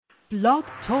Blog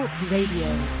Talk Radio.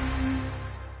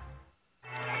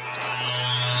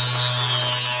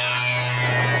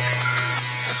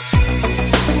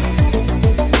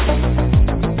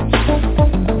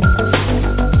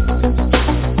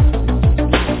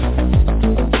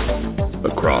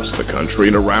 Across the country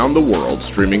and around the world,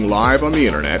 streaming live on the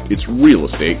internet, it's Real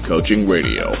Estate Coaching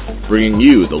Radio, bringing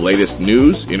you the latest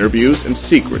news, interviews, and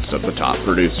secrets of the top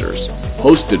producers.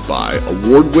 Hosted by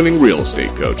award-winning real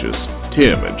estate coaches,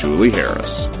 Tim and Julie Harris.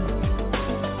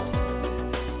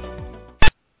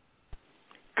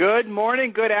 Good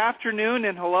morning, good afternoon,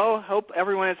 and hello. Hope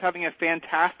everyone is having a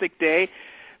fantastic day.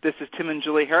 This is Tim and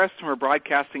Julie Harris, and we're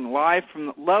broadcasting live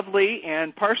from lovely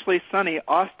and partially sunny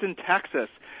Austin, Texas.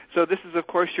 So this is, of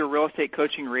course, your Real Estate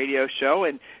Coaching Radio show,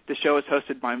 and the show is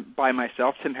hosted by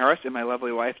myself, Tim Harris, and my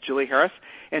lovely wife, Julie Harris.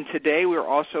 And today we're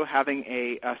also having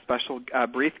a special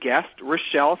brief guest,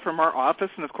 Rochelle from our office,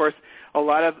 and, of course, a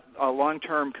lot of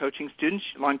long-time coaching students.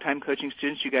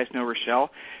 You guys know Rochelle.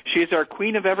 She's our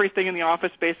queen of everything in the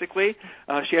office, basically.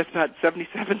 She has about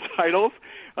 77 titles,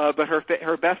 but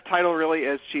her best title really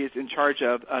is she is in charge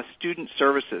of student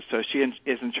services. So she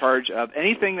is in charge of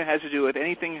anything that has to do with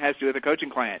a coaching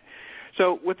client.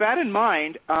 So with that in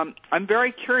mind, I'm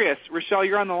very curious. Rochelle,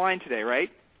 you're on the line today, right?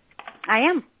 I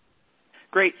am.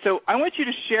 Great. So I want you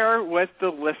to share with the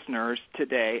listeners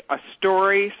today a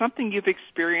story, something you've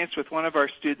experienced with one of our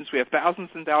students. We have thousands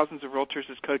and thousands of realtors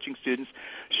as coaching students.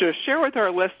 So share with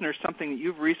our listeners something that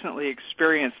you've recently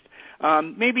experienced,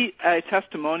 maybe a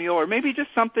testimonial or maybe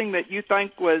just something that you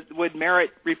think would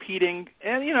merit repeating.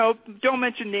 And, don't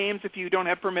mention names if you don't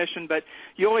have permission, but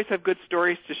you always have good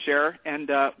stories to share. And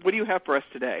what do you have for us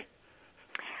today?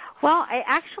 Well, I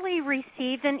actually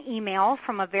received an email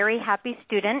from a very happy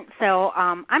student, so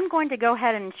I'm going to go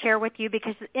ahead and share with you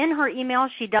because in her email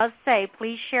she does say,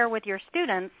 please share with your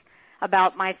students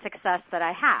about my success that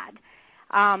I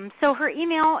had. So her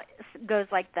email goes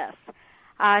like this.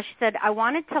 She said, I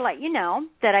wanted to let you know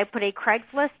that I put a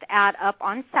Craigslist ad up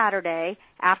on Saturday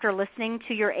after listening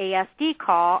to your ASD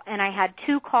call, and I had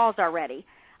 2 calls already,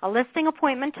 a listing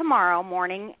appointment tomorrow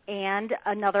morning and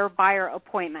another buyer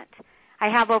appointment. I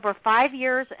have over 5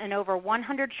 years and over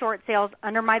 100 short sales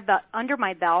under my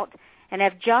belt and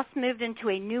have just moved into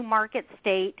a new market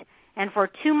state and for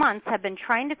 2 months have been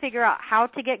trying to figure out how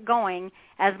to get going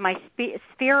as my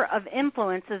sphere of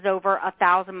influence is over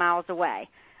 1,000 miles away.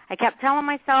 I kept telling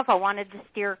myself I wanted to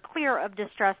steer clear of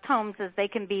distressed homes as they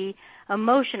can be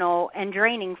emotional and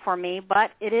draining for me, but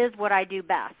it is what I do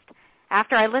best.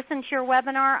 After I listened to your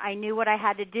webinar, I knew what I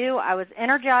had to do. I was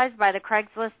energized by the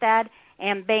Craigslist ad,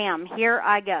 and bam, here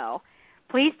I go.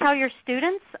 Please tell your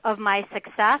students of my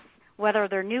success, whether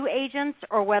they're new agents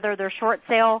or whether they're short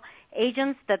sale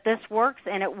agents, that this works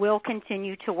and it will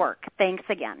continue to work. Thanks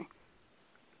again.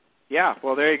 Yeah,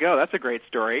 well, there you go. That's a great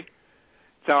story.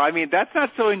 So, that's not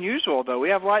so unusual, though. We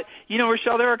have a lot.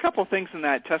 Rochelle, there are a couple things in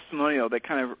that testimonial that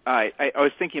kind of I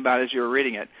was thinking about as you were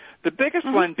reading it. The biggest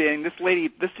one being this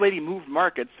lady moved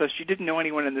markets, so she didn't know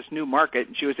anyone in this new market,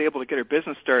 and she was able to get her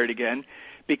business started again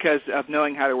because of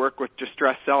knowing how to work with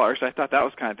distressed sellers. I thought that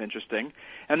was kind of interesting.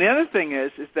 And the other thing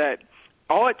is that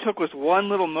all it took was one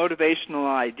little motivational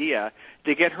idea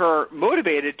to get her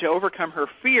motivated to overcome her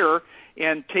fear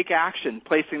and take action,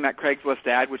 placing that Craigslist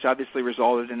ad, which obviously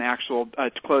resulted in actual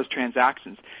closed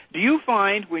transactions. Do you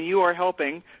find when you are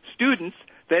helping students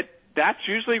that that's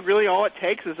usually really all it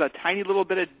takes is a tiny little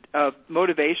bit of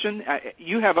motivation?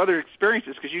 You have other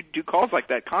experiences because you do calls like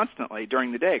that constantly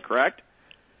during the day, correct?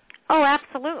 Oh,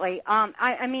 absolutely.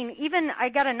 Even I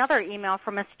got another email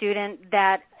from a student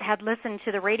that had listened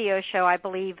to the radio show, I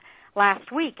believe,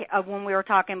 last week when we were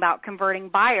talking about converting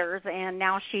buyers, and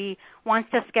now she wants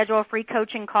to schedule a free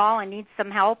coaching call and needs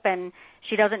some help, and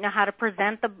she doesn't know how to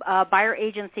present the buyer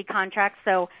agency contract.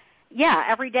 So, yeah,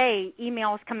 every day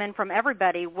emails come in from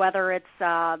everybody, whether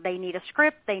it's they need a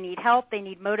script, they need help, they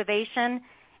need motivation,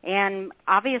 and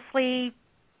obviously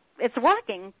it's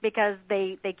working because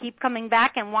they keep coming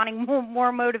back and wanting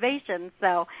more motivation.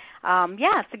 So,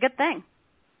 it's a good thing.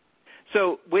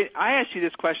 So I asked you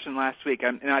this question last week,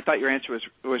 and I thought your answer was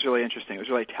really interesting. It was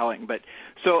really telling. But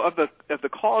so of the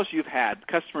calls you've had,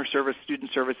 customer service, student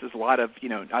services, a lot of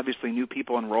obviously new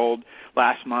people enrolled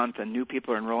last month, and new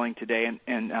people are enrolling today.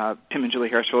 And Tim and Julie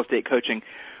Harris Real Estate Coaching.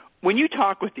 When you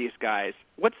talk with these guys,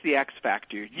 what's the X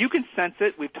factor? You can sense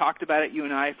it. We've talked about it, you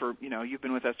and I, for you've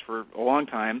been with us for a long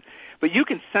time, but you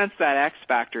can sense that X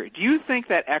factor. Do you think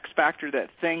that X factor, that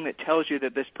thing that tells you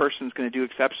that this person is going to do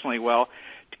exceptionally well,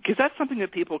 is that something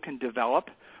that people can develop,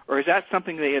 or is that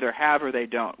something they either have or they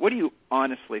don't? What do you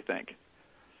honestly think?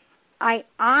 I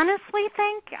honestly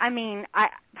think,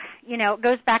 it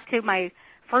goes back to my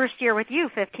first year with you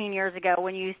 15 years ago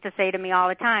when you used to say to me all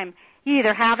the time, you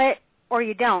either have it or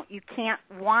you don't. You can't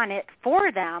want it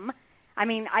for them. I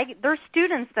mean, there's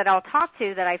students that I'll talk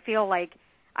to that I feel like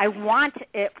I want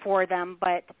it for them,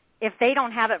 but if they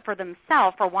don't have it for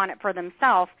themselves or want it for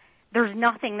themselves, there's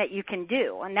nothing that you can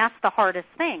do, and that's the hardest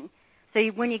thing. So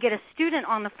when you get a student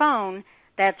on the phone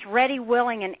that's ready,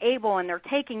 willing, and able, and they're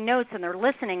taking notes and they're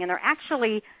listening and they're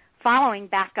actually following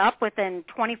back up within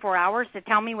 24 hours to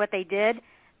tell me what they did,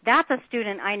 that's a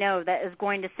student I know that is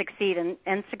going to succeed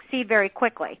and succeed very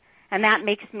quickly. And that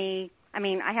makes me, I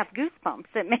mean, I have goosebumps.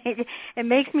 It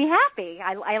makes me happy.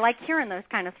 I like hearing those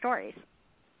kind of stories.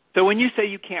 So when you say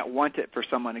you can't want it for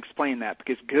someone, explain that,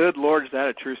 because good Lord, is that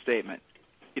a true statement?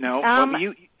 You know,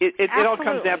 it all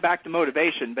comes back to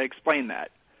motivation, but explain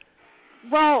that.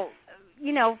 Well,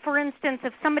 you know, for instance,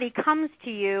 if somebody comes to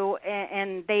you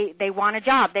and they want a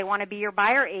job, they want to be your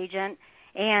buyer agent,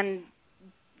 and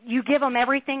you give them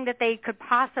everything that they could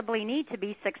possibly need to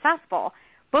be successful,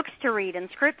 books to read and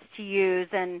scripts to use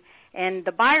and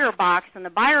the buyer box and the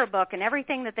buyer book and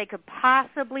everything that they could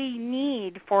possibly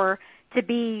need to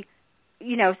be,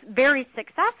 you know, very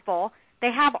successful.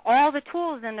 They have all the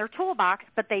tools in their toolbox,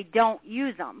 but they don't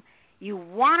use them. You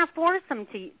want to force them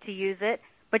to use it,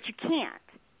 but you can't.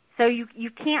 So you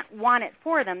can't want it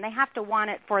for them. They have to want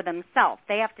it for themselves.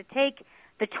 They have to take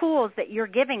the tools that you're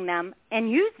giving them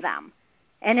and use them.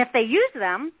 And if they use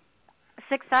them,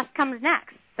 success comes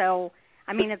next. So,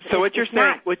 I mean, what you're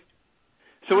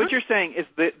saying is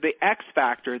the X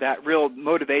factor, that real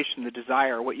motivation, the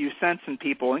desire, what you sense in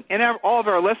people, and all of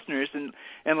our listeners. And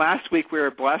last week we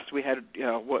were blessed. We had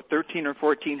 13 or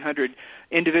 1,400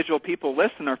 individual people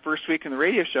listen our first week in the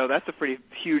radio show. That's a pretty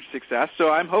huge success. So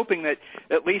I'm hoping that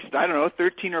at least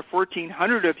 13 or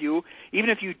 1,400 of you, even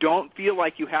if you don't feel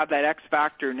like you have that X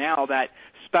factor now, that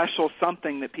special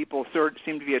something that people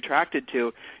seem to be attracted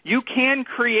to, you can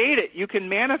create it. You can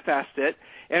manifest it.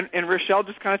 And Rochelle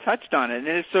just kind of touched on it, and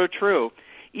it is so true.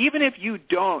 Even if you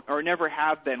don't or never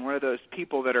have been one of those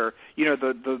people that are, you know,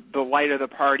 the light of the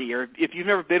party, or if you've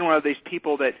never been one of these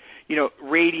people that, you know,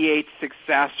 radiates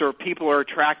success or people are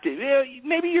attracted,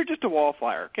 maybe you're just a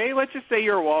wallflower, okay? Let's just say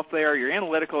you're a wallflower, you're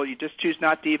analytical, you just choose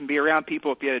not to even be around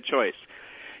people if you had a choice.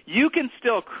 You can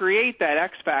still create that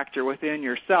X factor within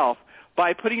yourself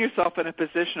by putting yourself in a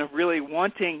position of really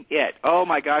wanting it. Oh,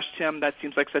 my gosh, Tim, that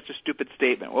seems like such a stupid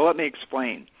statement. Well, let me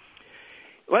explain.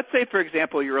 Let's say, for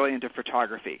example, you're really into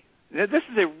photography. Now, this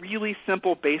is a really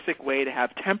simple, basic way to have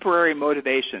temporary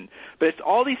motivation, but it's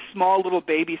all these small little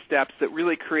baby steps that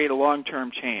really create a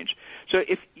long-term change. So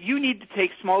if you need to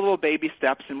take small little baby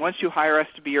steps, and once you hire us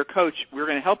to be your coach, we're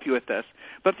going to help you with this.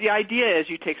 But the idea is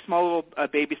you take small little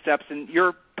baby steps, and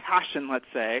your passion, let's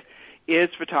say, is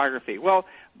photography. Well,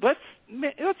 let's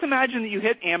imagine that you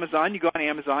hit Amazon, you go on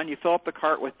Amazon, you fill up the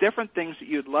cart with different things that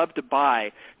you'd love to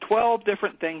buy, 12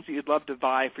 different things that you'd love to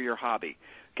buy for your hobby.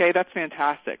 Okay, that's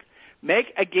fantastic.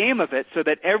 Make a game of it so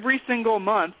that every single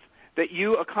month that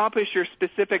you accomplish your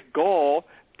specific goal,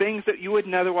 things that you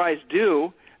wouldn't otherwise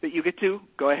do, that you get to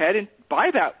go ahead and buy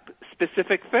that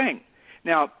specific thing.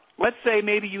 Now, let's say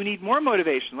maybe you need more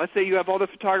motivation. Let's say you have all the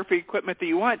photography equipment that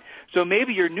you want. So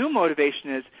maybe your new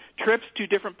motivation is trips to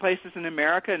different places in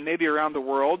America and maybe around the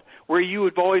world where you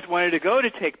have always wanted to go to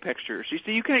take pictures. You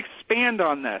see, you can expand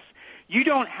on this. You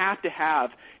don't have to have,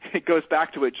 it goes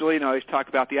back to what Julie and I always talk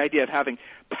about, the idea of having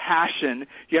passion.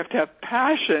 You have to have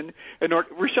passion.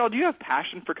 Rochelle, do you have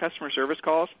passion for customer service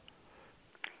calls?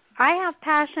 I have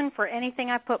passion for anything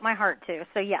I put my heart to,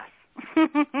 so yes.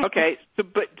 Okay, so,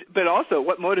 but also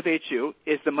what motivates you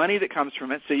is the money that comes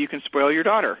from it so you can spoil your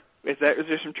daughter. Is there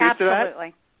some truth to that?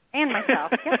 Absolutely. And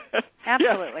myself. Yep.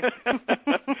 Absolutely.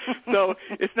 So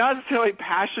it's not necessarily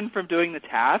passion from doing the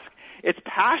task. It's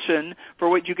passion for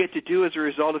what you get to do as a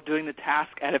result of doing the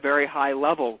task at a very high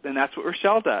level, and that's what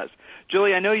Rochelle does.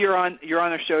 Julie, I know you're on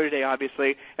our show today,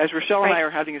 obviously. As Rochelle and I are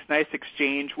having this nice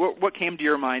exchange, what came to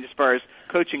your mind as far as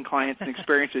coaching clients and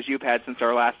experiences you've had since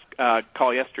our last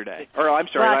call yesterday?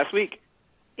 Last week.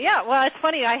 Yeah, well, it's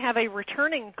funny. I have a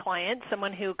returning client,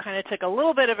 someone who kind of took a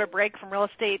little bit of a break from real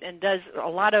estate and does a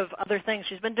lot of other things.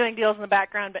 She's been doing deals in the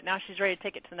background, but now she's ready to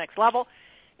take it to the next level.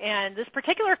 And this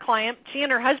particular client, she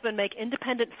and her husband make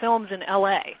independent films in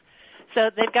L.A.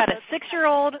 So they've got a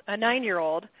 6-year-old, a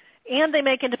 9-year-old, and they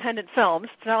make independent films.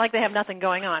 It's not like they have nothing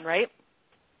going on, right?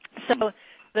 So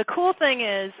the cool thing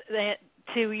is that,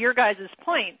 to your guys'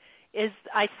 point, is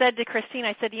I said to Christine,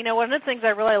 I said, you know, one of the things I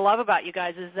really love about you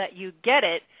guys is that you get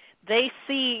it. They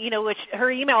see, you know, which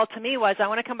her email to me was, I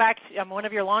want to come back. I'm one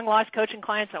of your long-lost coaching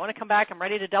clients. I want to come back. I'm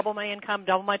ready to double my income,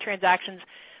 double my transactions,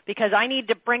 because I need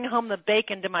to bring home the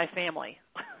bacon to my family.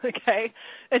 okay?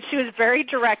 And she was very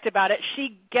direct about it.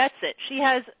 She gets it. She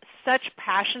has such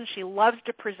passion. She loves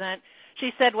to present.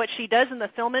 She said what she does in the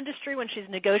film industry when she's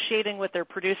negotiating with their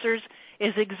producers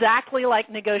is exactly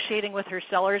like negotiating with her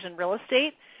sellers in real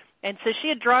estate. And so she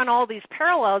had drawn all these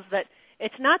parallels that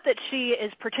it's not that she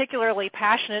is particularly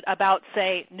passionate about,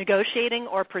 say, negotiating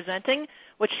or presenting.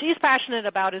 What she's passionate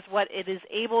about is what it is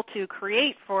able to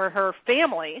create for her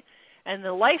family and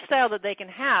the lifestyle that they can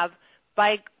have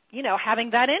by,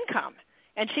 having that income.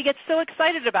 And she gets so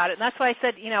excited about it. And that's why I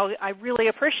said, I really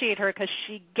appreciate her because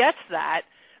she gets that.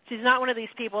 She's not one of these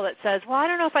people that says, well, I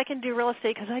don't know if I can do real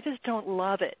estate because I just don't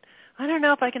love it. I don't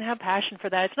know if I can have passion for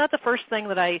that. It's not the first thing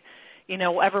that I,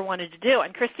 ever wanted to do.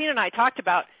 And Christine and I talked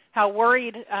about how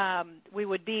worried we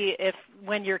would be if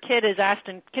when your kid is asked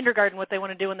in kindergarten what they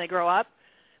want to do when they grow up,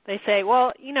 they say,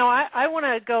 well, I want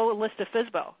to go enlist a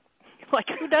FSBO. Like,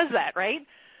 who does that, right?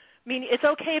 I mean, it's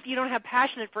okay if you don't have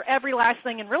passion for every last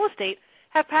thing in real estate.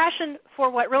 Have passion for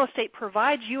what real estate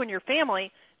provides you and your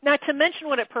family, not to mention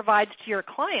what it provides to your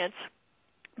clients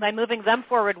by moving them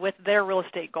forward with their real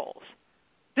estate goals.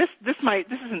 This is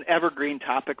an evergreen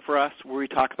topic for us where we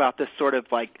talk about this sort of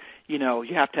like, you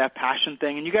have to have passion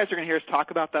thing. And you guys are going to hear us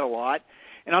talk about that a lot.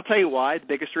 And I'll tell you why. The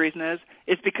biggest reason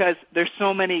is because there's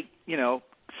so many,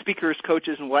 speakers,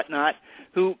 coaches, and whatnot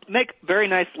who make very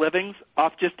nice livings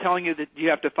off just telling you that you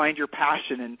have to find your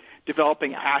passion and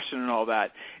developing passion and all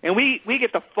that. And we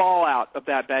get the fallout of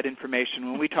that bad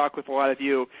information when we talk with a lot of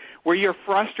you where you're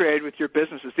frustrated with your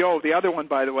businesses. The other one,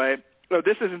 by the way,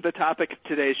 this isn't the topic of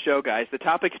today's show, guys. The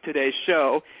topic of today's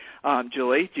show,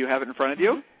 Julie, do you have it in front of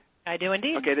you? I do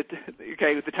indeed. Okay,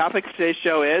 the topic of today's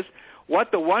show is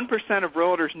what the 1% of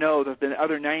realtors know that the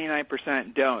other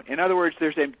 99% don't. In other words,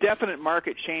 there's a definite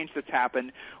market change that's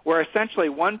happened where essentially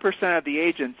 1% of the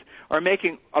agents are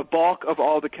making a bulk of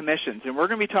all the commissions. And we're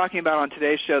going to be talking about on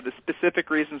today's show the specific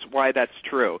reasons why that's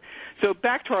true. So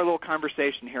back to our little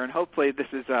conversation here, and hopefully this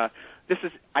is,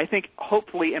 I think,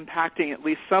 hopefully impacting at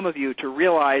least some of you to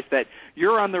realize that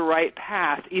you're on the right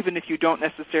path even if you don't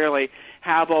necessarily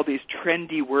have all these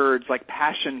trendy words like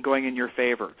passion going in your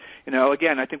favor.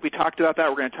 Again, I think we talked about that.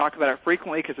 We're going to talk about it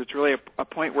frequently because it's really a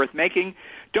point worth making.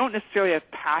 Don't necessarily have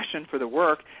passion for the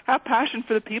work. Have passion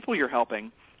for the people you're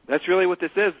helping. That's really what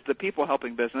this is, the people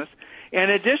helping business.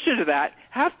 And in addition to that,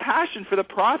 have passion for the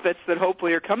profits that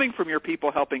hopefully are coming from your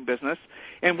people helping business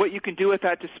and what you can do with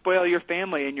that to spoil your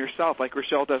family and yourself, like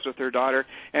Rochelle does with her daughter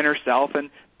and herself.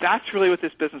 And that's really what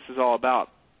this business is all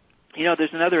about. There's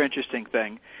another interesting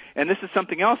thing, and this is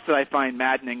something else that I find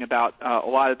maddening about a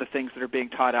lot of the things that are being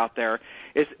taught out there,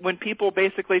 is when people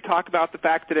basically talk about the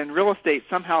fact that in real estate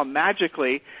somehow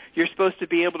magically you're supposed to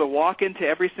be able to walk into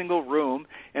every single room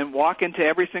and walk into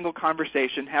every single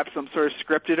conversation, have some sort of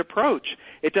scripted approach.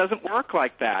 It doesn't work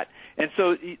like that. And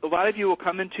so a lot of you will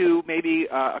come into maybe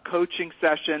a coaching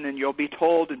session and you'll be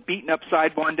told and beaten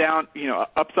upside one down,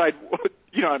 upside,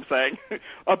 you know what I'm saying,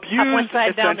 abused one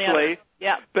side, essentially. down the other.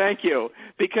 Yeah. Thank you.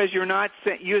 Because you're not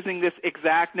using this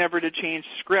exact never-to-change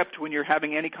script when you're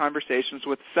having any conversations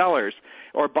with sellers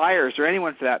or buyers or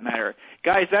anyone for that matter.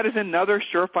 Guys, that is another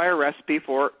surefire recipe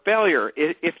for failure.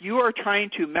 If you are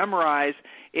trying to memorize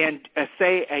and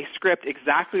say a script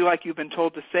exactly like you've been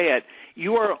told to say it,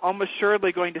 you are almost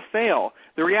surely going to fail.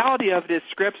 The reality of it is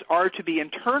scripts are to be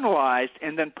internalized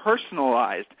and then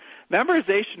personalized.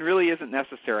 Memorization really isn't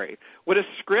necessary. What a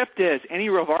script is, any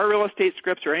of our real estate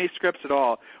scripts or any scripts at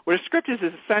all, what a script is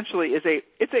essentially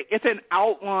it's an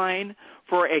outline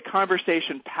for a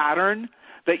conversation pattern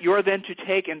that you're then to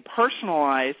take and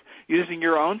personalize using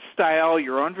your own style,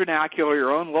 your own vernacular,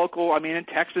 your own local. I mean, in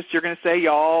Texas, you're going to say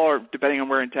y'all, or depending on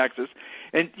where in Texas.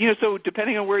 And, so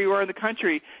depending on where you are in the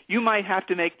country, you might have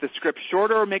to make the script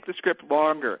shorter or make the script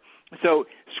longer. So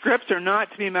scripts are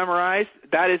not to be memorized.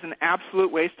 That is an absolute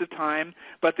waste of time,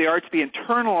 but they are to be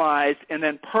internalized and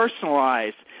then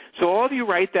personalized. So all of you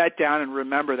write that down and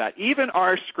remember that. Even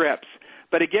our scripts.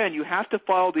 But again, you have to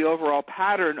follow the overall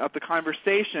pattern of the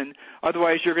conversation,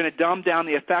 otherwise you're going to dumb down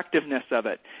the effectiveness of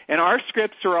it. And our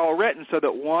scripts are all written so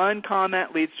that one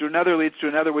comment leads to another,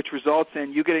 which results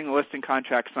in you getting the listing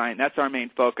contract signed. That's our main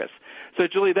focus. So,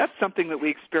 Julie, that's something that we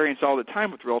experience all the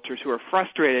time with realtors who are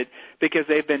frustrated because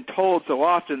they've been told so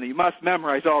often that you must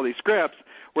memorize all these scripts,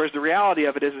 whereas the reality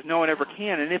of it is no one ever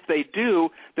can. And if they do,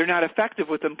 they're not effective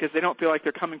with them because they don't feel like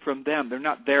they're coming from them. They're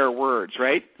not their words,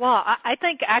 right? Well, I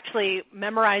think actually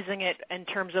memorizing it in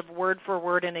terms of word for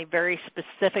word in a very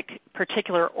specific,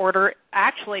 particular order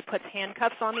actually puts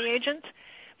handcuffs on the agent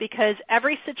because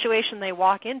every situation they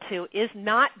walk into is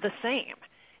not the same.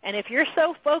 And if you're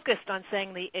so focused on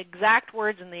saying the exact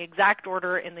words in the exact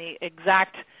order in the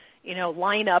exact,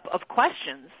 lineup of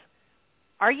questions,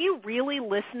 are you really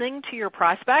listening to your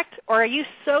prospect, or are you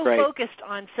so focused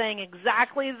on saying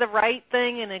exactly the right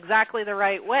thing in exactly the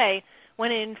right way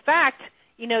when in fact,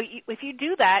 if you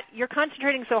do that, you're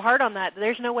concentrating so hard on that,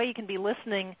 there's no way you can be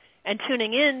listening and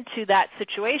tuning in to that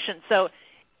situation. So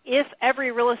if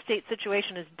every real estate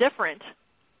situation is different,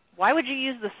 why would you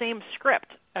use the same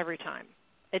script every time?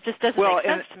 It just doesn't make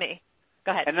sense to me.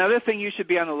 Go ahead. Another thing you should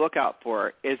be on the lookout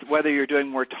for is whether you're doing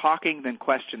more talking than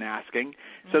question asking.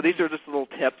 So these are just little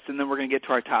tips, and then we're going to get to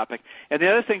our topic. And the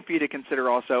other thing for you to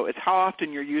consider also is how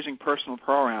often you're using personal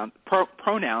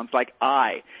pronouns like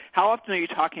I. How often are you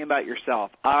talking about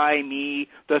yourself? I, me,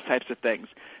 those types of things.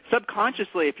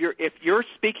 Subconsciously, if you're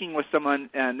speaking with someone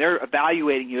and they're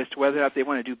evaluating you as to whether or not they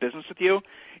want to do business with you,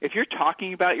 if you're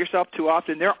talking about yourself too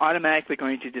often, they're automatically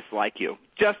going to dislike you.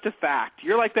 Just a fact.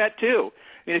 You're like that too.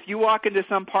 I mean, if you walk into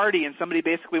some party and somebody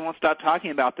basically won't stop talking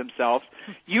about themselves,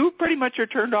 you pretty much are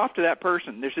turned off to that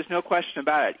person. There's just no question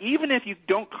about it. Even if you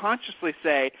don't consciously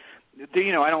say,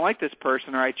 I don't like this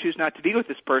person, or I choose not to be with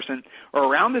this person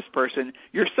or around this person,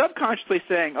 you're subconsciously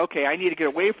saying, okay, I need to get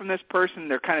away from this person.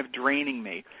 They're kind of draining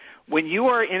me. When you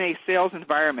are in a sales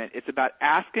environment, it's about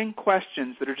asking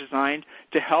questions that are designed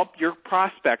to help your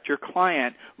prospect, your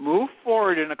client, move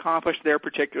forward and accomplish their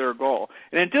particular goal.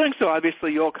 And in doing so,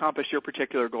 obviously, you'll accomplish your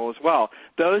particular goal as well.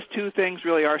 Those two things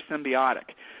really are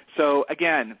symbiotic. So,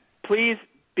 again, please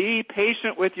be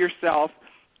patient with yourself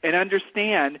and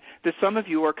understand that some of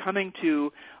you are coming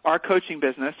to our coaching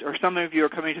business, or some of you are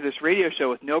coming to this radio show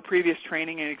with no previous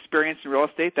training and experience in real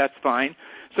estate. That's fine.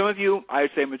 Some of you, I would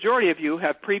say a majority of you,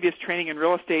 have previous training in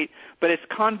real estate, but it's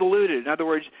convoluted. In other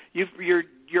words,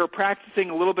 you're practicing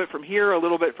a little bit from here, a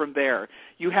little bit from there.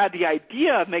 You had the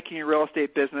idea of making a real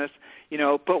estate business,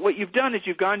 but what you've done is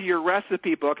you've gone to your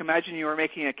recipe book. Imagine you were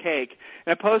making a cake,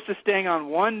 and opposed to staying on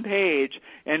one page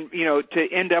and, to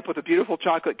end up with a beautiful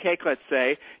chocolate cake, let's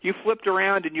say, you flipped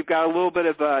around and you've got a little bit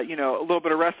of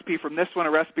recipe from this one,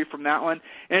 a recipe from that one,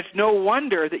 and it's no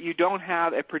wonder that you don't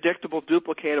have a predictable,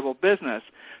 duplicatable business.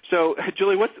 So,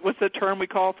 Julie, what's the term we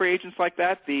call for agents like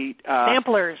that? The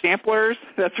samplers. Samplers.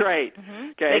 That's right.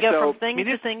 Mm-hmm. Okay, they go from thing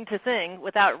to thing to thing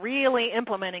without really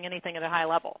implementing anything at a high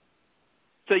level.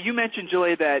 So you mentioned,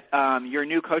 Julie, that your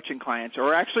new coaching clients,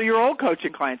 or actually your old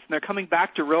coaching clients, and they're coming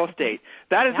back to real estate.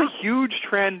 That is a huge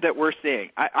trend that we're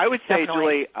seeing. I would say,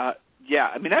 Definitely.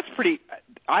 Julie, that's pretty.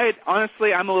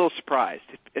 Honestly, I'm a little surprised,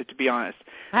 to be honest.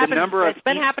 It's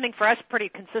been happening for us pretty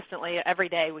consistently every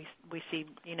day. We see,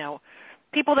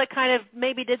 people that kind of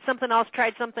maybe did something else,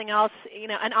 tried something else,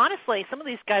 and honestly, some of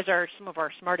these guys are some of our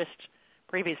smartest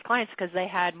previous clients because they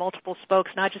had multiple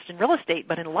spokes, not just in real estate,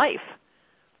 but in life,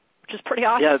 which is pretty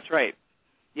awesome. Yeah, that's right.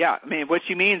 Yeah, I mean, what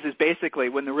she means is basically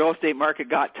when the real estate market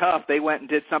got tough, they went and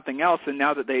did something else, and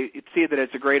now that they see that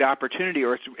it's a great opportunity,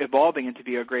 or it's evolving into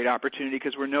be a great opportunity,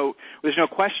 because there's no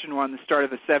question we're on the start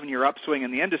of a 7-year upswing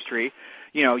in the industry.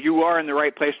 You are in the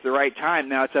right place at the right time.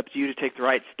 Now it's up to you to take the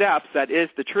right steps. That is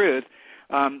the truth.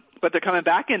 But they're coming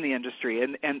back in the industry,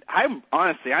 and I'm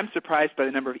surprised by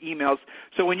the number of emails.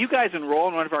 So when you guys enroll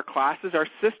in one of our classes, our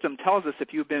system tells us if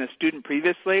you've been a student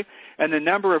previously, and the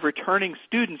number of returning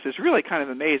students is really kind of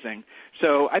amazing.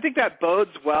 So I think that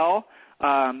bodes well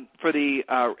for the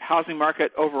housing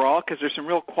market overall, because there's some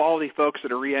real quality folks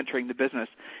that are reentering the business,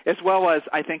 as well as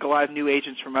I think a lot of new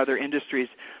agents from other industries,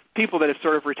 people that have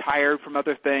sort of retired from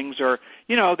other things, or,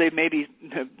 they've maybe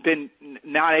been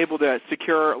not able to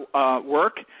secure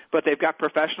work, but they've got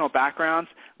professional backgrounds.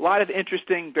 A lot of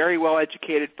interesting, very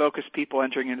well-educated, focused people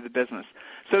entering into the business.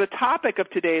 So the topic of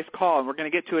today's call, and we're going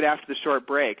to get to it after the short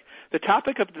break, the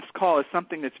topic of this call is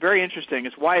something that's very interesting.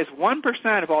 It's why is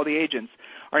 1% of all the agents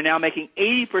are now making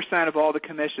 80% of all the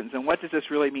commissions, and what does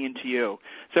this really mean to you?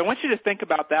 So I want you to think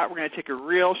about that. We're going to take a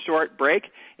real short break,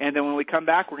 and then when we come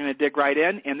back, we're going to dig right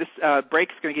in, and this break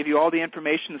is going to give you all the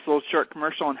information, this little short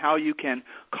commercial, on how you can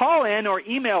call in or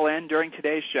email in during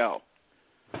today's show.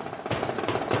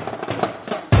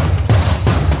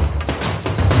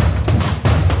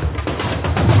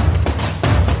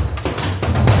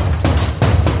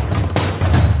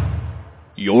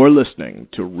 You're listening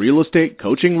to Real Estate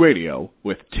Coaching Radio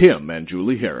with Tim and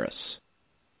Julie Harris.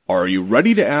 Are you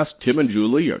ready to ask Tim and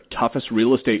Julie your toughest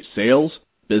real estate sales,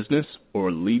 business,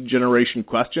 or lead generation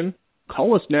question?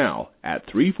 Call us now at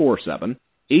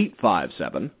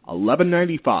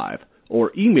 347-857-1195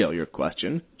 or email your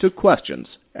question to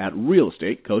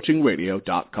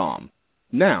questions@realestatecoachingradio.com.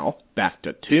 Now, back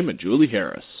to Tim and Julie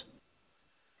Harris.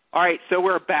 All right, so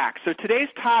we're back. So today's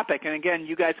topic, and again,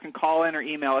 you guys can call in or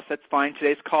email us. That's fine.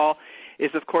 Today's call is,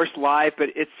 of course, live, but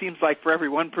it seems like for every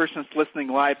one person that's listening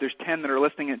live, there's 10 that are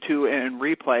listening to in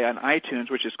replay on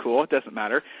iTunes, which is cool. It doesn't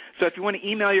matter. So if you want to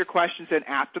email your questions in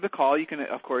after the call, you can,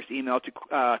 of course, email to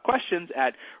questions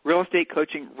at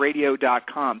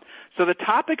realestatecoachingradio.com. So the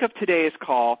topic of today's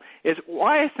call is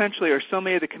why essentially are so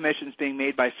many of the commissions being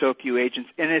made by so few agents?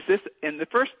 And is this, in the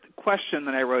first question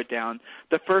that I wrote down,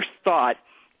 the first thought,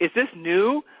 is this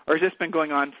new or has this been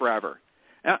going on forever?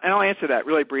 And I'll answer that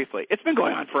really briefly. It's been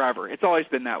going on forever. It's always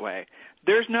been that way.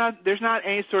 There's not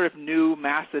any sort of new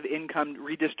massive income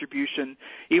redistribution,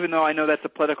 even though I know that's a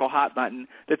political hot button,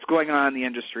 that's going on in the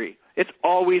industry. It's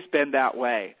always been that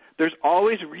way. There's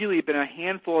always really been a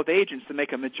handful of agents that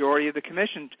make a majority of the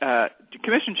commission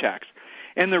checks.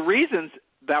 And the reasons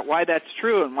that why that's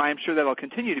true and why I'm sure that'll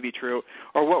continue to be true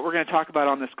are what we're going to talk about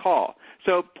on this call.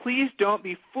 So please don't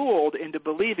be fooled into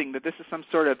believing that this is some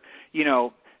sort of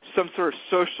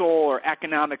social or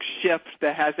economic shift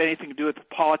that has anything to do with the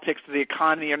politics of the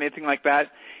economy or anything like that.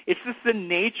 It's just the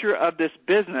nature of this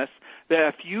business that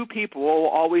a few people will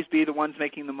always be the ones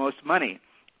making the most money.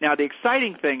 Now, the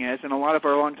exciting thing is, and a lot of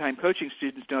our longtime coaching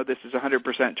students know this is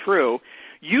 100% true,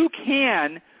 you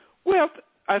can,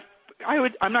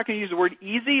 I'm not going to use the word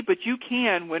easy, but you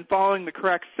can, when following the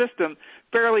correct system,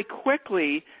 fairly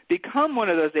quickly become one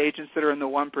of those agents that are in the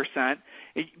 1%,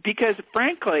 because,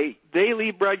 frankly, they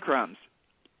leave breadcrumbs.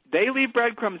 They leave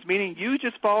breadcrumbs, meaning you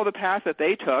just follow the path that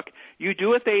they took. You do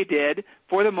what they did.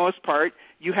 For the most part,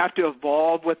 you have to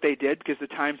evolve what they did because the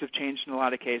times have changed in a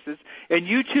lot of cases. And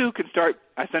you, too, can start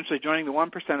essentially joining the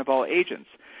 1% of all agents.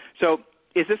 So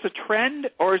is this a trend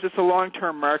or is this a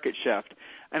long-term market shift?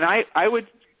 And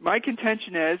my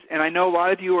contention is, and I know a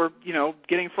lot of you are,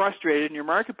 getting frustrated in your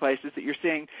marketplaces that you're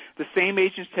seeing the same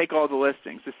agents take all the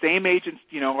listings. The same agents,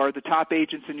 are the top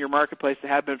agents in your marketplace that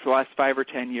have been for the last 5 or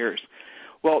 10 years.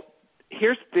 Well,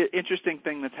 here's the interesting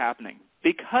thing that's happening.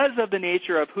 Because of the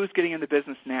nature of who's getting in the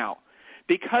business now,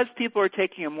 because people are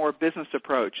taking a more business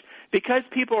approach, because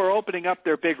people are opening up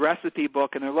their big recipe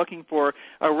book and they're looking for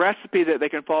a recipe that they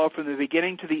can follow from the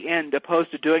beginning to the end,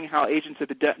 opposed to doing how agents have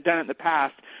done it in the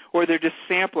past, or they're just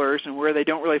samplers and where they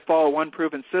don't really follow one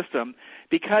proven system,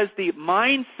 because the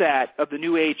mindset of the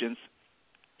new agents,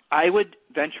 I would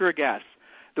venture a guess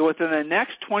that within the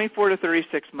next 24 to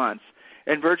 36 months,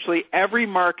 in virtually every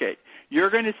market, you're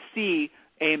going to see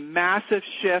a massive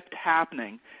shift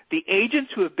happening. The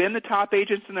agents who have been the top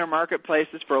agents in their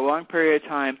marketplaces for a long period of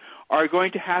time are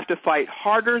going to have to fight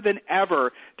harder than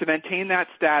ever to maintain that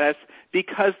status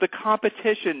because the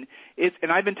competition is,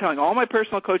 and I've been telling all my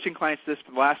personal coaching clients this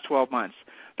for the last 12 months,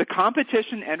 the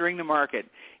competition entering the market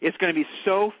is going to be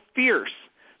so fierce,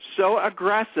 so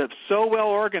aggressive, so well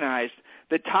organized.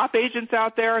 The top agents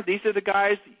out there, these are the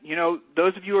guys,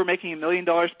 those of you who are making $1 million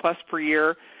plus per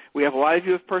year. We have a lot of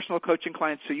you with personal coaching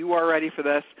clients, so you are ready for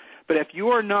this. But if you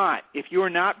are not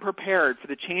prepared for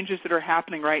the changes that are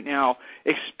happening right now,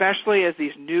 especially as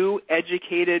these new,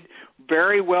 educated,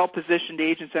 very well-positioned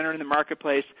agents enter in the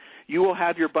marketplace, you will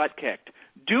have your butt kicked.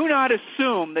 Do not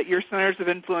assume that your centers of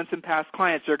influence and past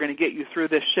clients are going to get you through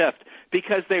this shift,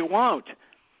 because they won't.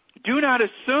 Do not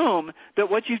assume that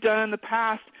what you've done in the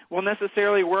past will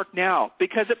necessarily work now,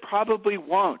 because it probably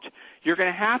won't. You're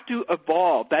going to have to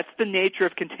evolve. That's the nature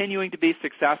of continuing to be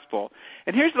successful.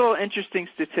 And here's a little interesting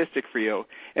statistic for you.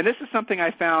 And this is something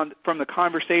I found from the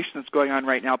conversation that's going on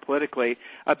right now politically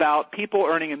about people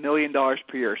earning $1 million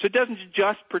per year. So it doesn't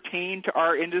just pertain to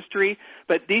our industry,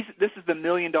 but this is the $1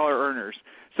 million earners.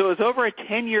 So it was over a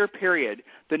 10-year period.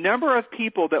 The number of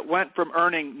people that went from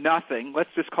earning nothing, let's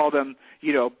just call them,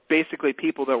 basically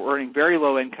people that were earning very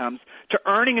low incomes, to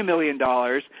earning $1 million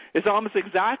is almost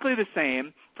exactly the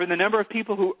same for the number of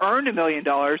people who earned $1 million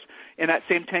in that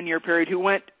same 10-year period who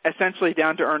went essentially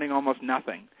down to earning almost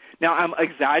nothing. Now, I'm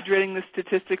exaggerating the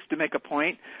statistics to make a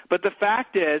point, but the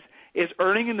fact is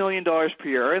earning $1 million per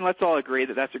year, and let's all agree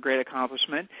that that's a great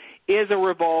accomplishment, is a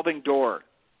revolving door.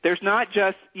 There's not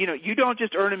just, you don't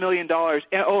just earn $1 million.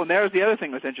 And that was the other thing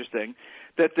that was interesting,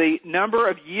 that the number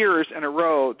of years in a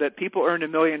row that people earned $1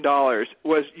 million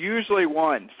was usually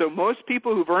one. So most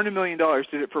people who've earned $1 million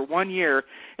did it for 1 year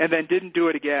and then didn't do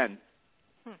it again.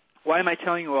 Why am I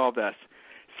telling you all this?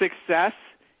 Success,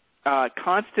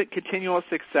 constant continual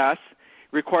success,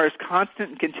 requires constant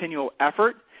and continual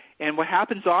effort. And what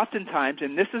happens oftentimes,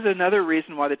 and this is another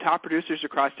reason why the top producers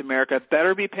across America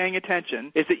better be paying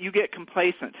attention, is that you get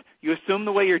complacent. You assume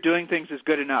the way you're doing things is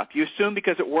good enough. You assume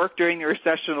because it worked during the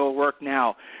recession, it'll work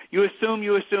now. You assume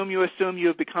you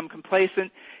have become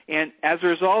complacent, and as a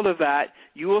result of that,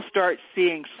 you will start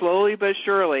seeing slowly but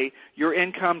surely your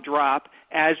income drop,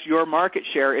 as your market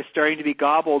share is starting to be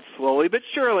gobbled slowly but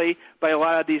surely by a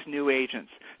lot of these new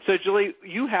agents. So, Julie,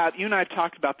 you and I have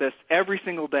talked about this every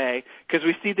single day because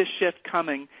we see this shift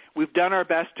coming. We've done our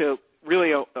best to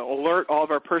really alert all of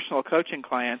our personal coaching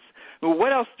clients. But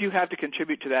what else do you have to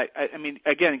contribute to that? I mean,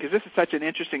 again, because this is such an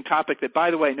interesting topic that, by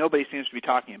the way, nobody seems to be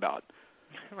talking about.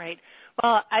 Right.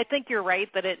 Well, I think you're right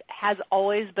that it has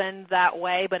always been that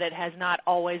way, but it has not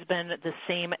always been the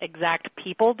same exact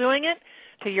people doing it.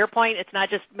 To your point, it's not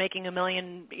just making $1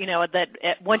 million, that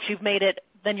once you've made it,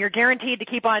 then you're guaranteed to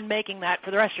keep on making that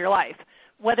for the rest of your life.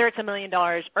 Whether it's $1 million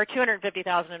or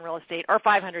 $250,000 in real estate or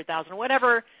 $500,000,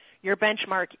 whatever your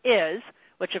benchmark is,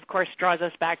 which of course draws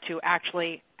us back to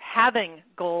actually having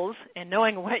goals and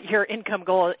knowing what your income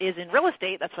goal is in real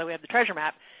estate. That's why we have the treasure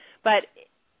map. But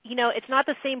it's not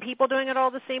the same people doing it all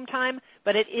at the same time,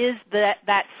 but it is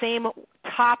that same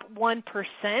top 1%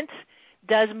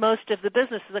 does most of the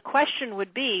business. So the question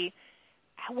would be,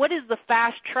 what is the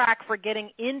fast track for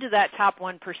getting into that top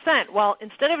 1%? Well,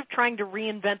 instead of trying to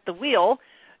reinvent the wheel,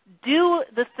 do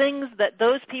the things that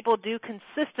those people do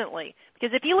consistently.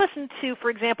 Because if you listen to, for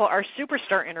example, our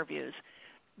superstar interviews,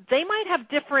 they might have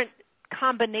different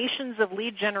combinations of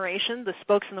lead generation, the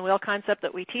spokes in the wheel concept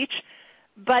that we teach,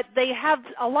 but they have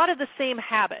a lot of the same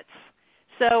habits.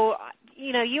 So,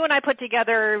 you and I put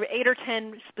together 8 or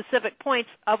 10 specific points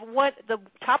of what the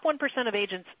top 1% of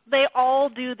agents, they all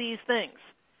do these things.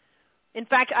 In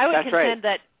fact, I would contend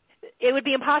that it would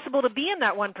be impossible to be in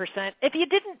that 1% if you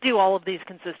didn't do all of these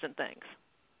consistent things.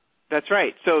 That's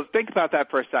right. So think about that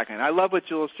for a second. I love what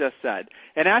Jules just said.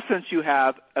 In essence, you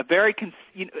have a very,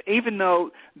 even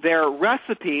though their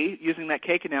recipe, using that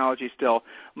cake analogy still,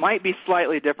 might be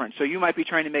slightly different. So you might be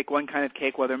trying to make one kind of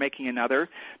cake while they're making another.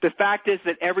 The fact is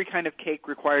that every kind of cake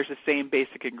requires the same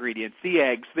basic ingredients: the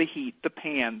eggs, the heat, the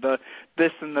pan, the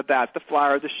this and the that, the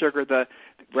flour, the sugar,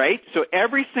 right? So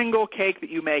every single cake that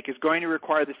you make is going to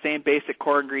require the same basic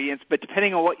core ingredients, but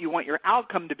depending on what you want your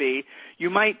outcome to be, you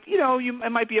might,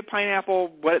 it might be a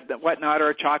pineapple, whatnot,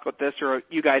 or a chocolate this, or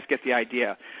you guys get the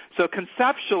idea. So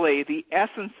conceptually, the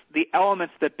essence, the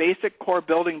elements, the basic core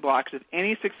building blocks of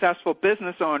any successful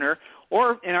business owner,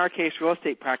 or in our case, real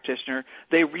estate practitioner,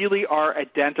 they really are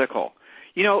identical.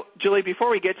 Julie, before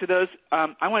we get to those,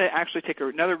 I want to actually take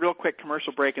another real quick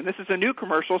commercial break. And this is a new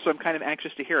commercial, so I'm kind of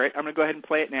anxious to hear it. I'm going to go ahead and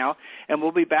play it now, and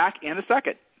we'll be back in a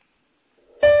second.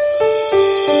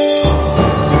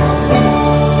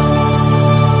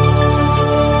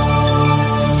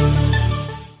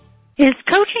 Is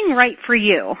coaching right for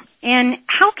you? And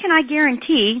how can I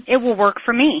guarantee it will work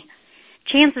for me?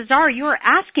 Chances are you are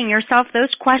asking yourself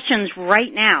those questions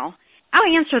right now.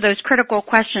 I'll answer those critical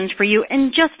questions for you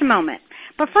in just a moment.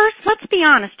 But first, let's be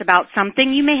honest about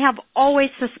something you may have always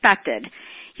suspected.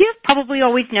 You've probably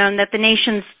always known that the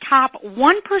nation's top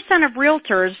 1% of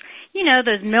realtors,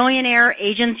 those millionaire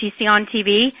agents you see on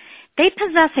TV, they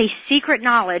possess a secret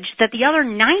knowledge that the other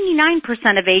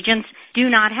 99% of agents do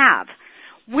not have.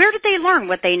 Where did they learn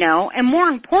what they know? And more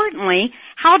importantly,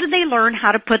 how did they learn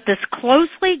how to put this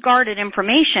closely guarded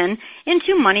information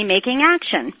into money-making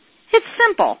action? It's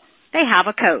simple. They have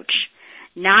a coach.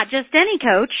 Not just any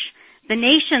coach. The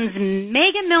nation's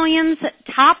mega millions,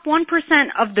 top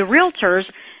 1% of the realtors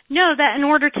know that in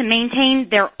order to maintain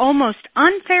their almost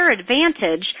unfair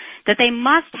advantage, that they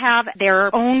must have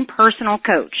their own personal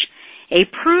coach, a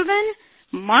proven,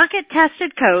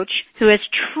 market-tested coach who has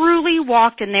truly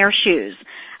walked in their shoes,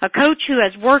 a coach who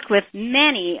has worked with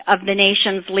many of the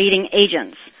nation's leading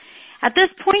agents. At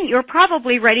this point, you're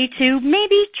probably ready to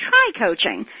maybe try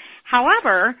coaching.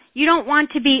 However, you don't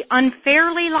want to be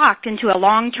unfairly locked into a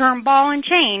long-term ball and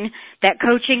chain that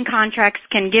coaching contracts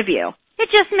can give you. It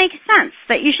just makes sense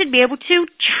that you should be able to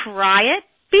try it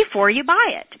before you buy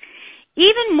it.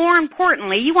 Even more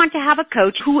importantly, you want to have a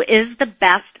coach who is the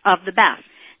best of the best,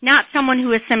 not someone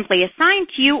who is simply assigned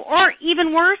to you or,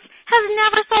 even worse, has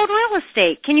never sold real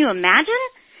estate. Can you imagine?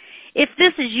 If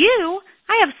this is you,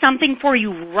 I have something for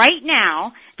you right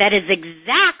now that is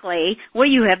exactly what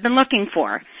you have been looking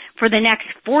for. For the next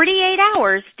 48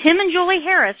 hours, Tim and Julie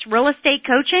Harris Real Estate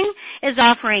Coaching is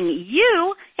offering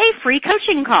you a free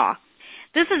coaching call.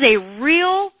 This is a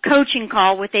real coaching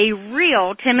call with a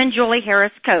real Tim and Julie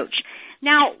Harris coach.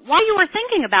 Now, while you are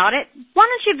thinking about it, why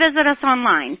don't you visit us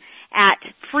online at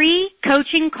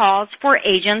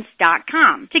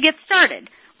freecoachingcallsforagents.com to get started.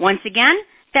 Once again,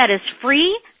 that is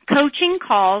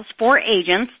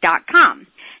freecoachingcallsforagents.com.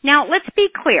 Now, let's be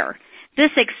clear.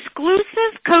 This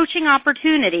exclusive coaching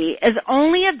opportunity is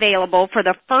only available for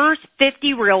the first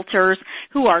 50 realtors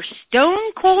who are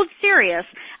stone cold serious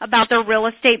about their real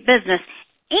estate business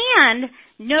and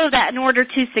know that in order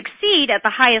to succeed at the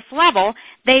highest level,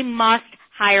 they must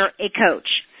hire a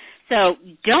coach. So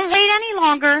don't wait any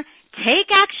longer.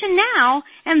 Take action now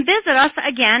and visit us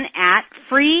again at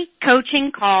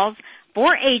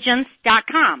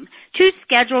freecoachingcallsforagents.com to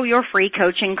schedule your free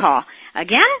coaching call.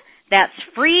 Again, that's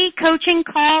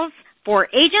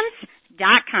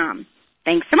freecoachingcallsforagents.com.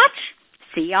 Thanks so much.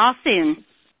 See y'all soon.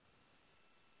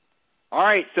 All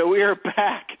right, so we are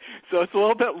back. So it's a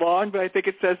little bit long, but I think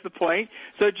it says the point.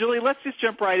 So, Julie, let's just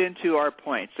jump right into our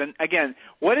points. And, again,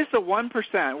 what is the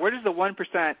 1%? Where does the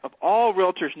 1% of all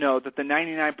realtors know that the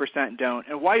 99% don't?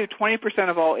 And why do 20%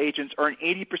 of all agents earn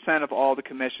 80% of all the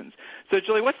commissions? So,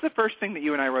 Julie, what's the first thing that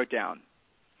you and I wrote down?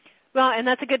 Well, and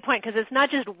that's a good point because it's not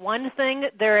just one thing.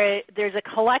 There's a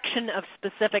collection of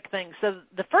specific things. So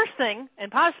the first thing,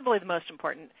 and possibly the most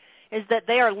important, is that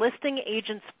they are listing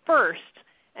agents first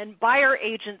and buyer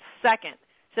agents second.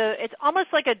 So it's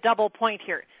almost like a double point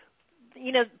here.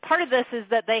 You know, part of this is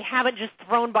that they haven't just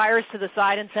thrown buyers to the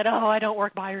side and said, oh, I don't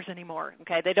work buyers anymore.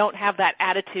 Okay, they don't have that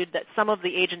attitude that some of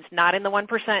the agents not in the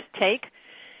 1% take.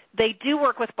 They do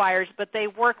work with buyers, but they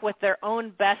work with their own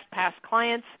best past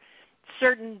clients,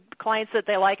 certain clients that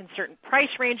they like in certain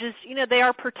price ranges. You know, they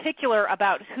are particular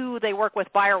about who they work with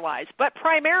buyer-wise. But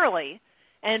primarily,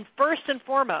 and first and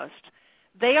foremost,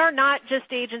 they are not just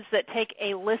agents that take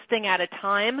a listing at a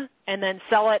time and then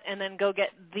sell it and then go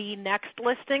get the next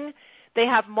listing. They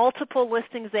have multiple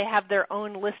listings. They have their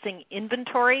own listing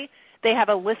inventory. They have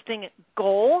a listing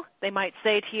goal. They might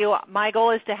say to you, my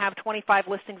goal is to have 25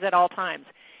 listings at all times,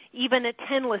 even at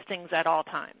 10 listings at all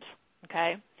times.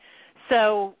 Okay?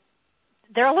 So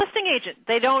they're a listing agent.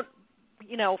 They don't,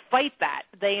 fight that.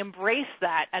 They embrace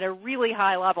that at a really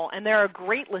high level, and they're a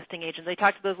great listing agent. They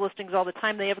talk to those listings all the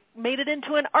time. They have made it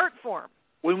into an art form.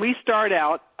 When we start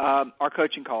out our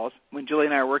coaching calls, when Julie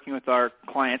and I are working with our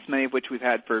clients, many of which we've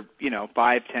had for,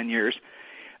 5, 10 years,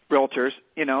 realtors,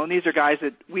 and these are guys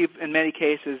that we've, in many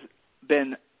cases,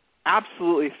 been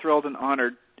absolutely thrilled and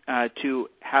honored to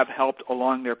have helped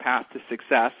along their path to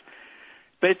success.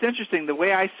 But it's interesting, the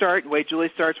way I start, the way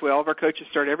Julie starts, the way all of our coaches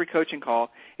start every coaching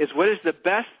call is, what is the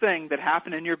best thing that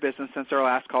happened in your business since our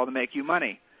last call to make you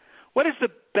money? What is the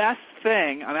best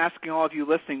thing, I'm asking all of you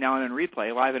listening now and in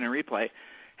replay, live and in replay,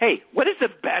 hey, what is the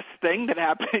best thing that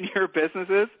happened in your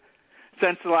businesses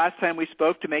since the last time we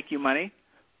spoke to make you money?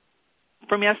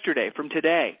 From yesterday, from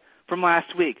today, from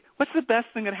last week. What's the best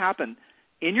thing that happened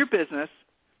in your business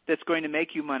that's going to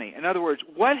make you money? In other words,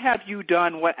 what have you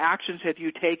done? What actions have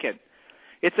you taken?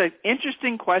 It's an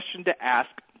interesting question to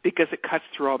ask because it cuts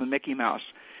through all the Mickey Mouse.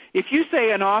 If you say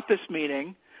an office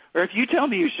meeting, or if you tell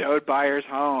me you showed buyers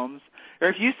homes, or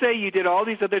if you say you did all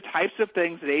these other types of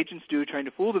things that agents do trying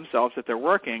to fool themselves that they're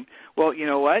working, well, you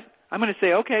know what? I'm going to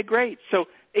say, okay, great. So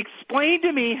explain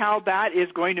to me how that is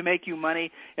going to make you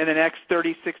money in the next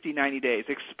 30, 60, 90 days.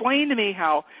 Explain to me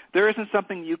how there isn't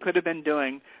something you could have been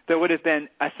doing that would have been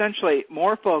essentially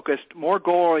more focused, more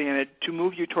goal-oriented to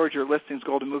move you towards your listings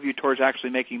goal, to move you towards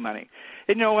actually making money.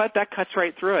 And you know what? That cuts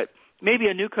right through it. Maybe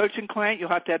a new coaching client, you'll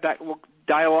have to have that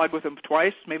dialogue with them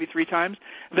twice, maybe 3 times.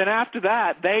 Then after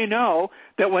that, they know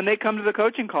that when they come to the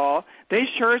coaching call, they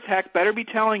sure as heck better be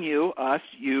telling you, us,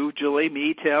 you, Julie,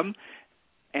 me, Tim,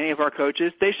 any of our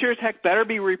coaches, they sure as heck better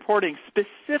be reporting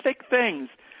specific things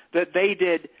that they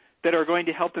did that are going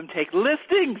to help them take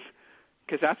listings,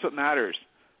 because that's what matters,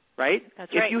 right?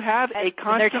 That's right. If you have a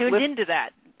constant they're tuned into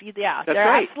that. Yeah, that's they're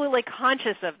right. absolutely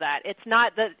conscious of that. It's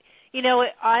not that,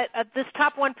 at this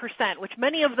top 1%, which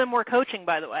many of them were coaching,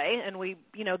 by the way, and we,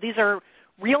 these are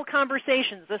real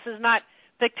conversations. This is not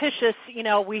fictitious,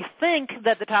 we think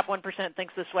that the top 1%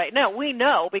 thinks this way. No, we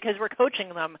know because we're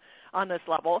coaching them on this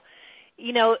level.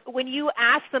 When you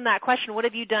ask them that question, what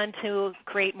have you done to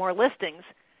create more listings,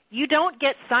 you don't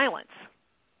get silence.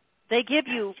 They give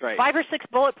you 5 or 6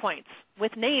 bullet points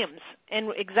with names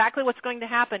and exactly what's going to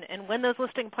happen and when those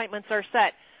listing appointments are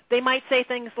set. They might say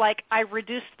things like, I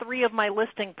reduced 3 of my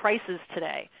listing prices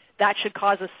today. That should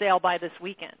cause a sale by this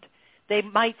weekend. They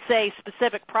might say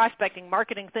specific prospecting,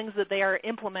 marketing, things that they are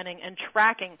implementing and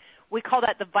tracking. We call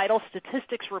that the vital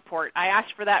statistics report. I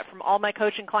asked for that from all my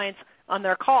coaching clients on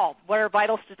their call. What are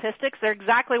vital statistics? They're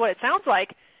exactly what it sounds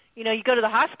like. You go to the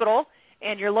hospital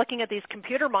and you're looking at these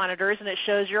computer monitors and it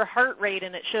shows your heart rate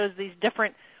and it shows these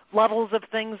different levels of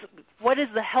things. What is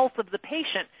the health of the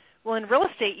patient? Well, in real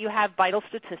estate, you have vital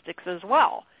statistics as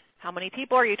well. How many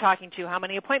people are you talking to? How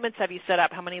many appointments have you set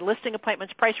up? How many listing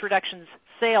appointments, price reductions,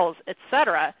 sales,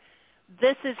 etc.?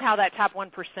 This is how that top 1%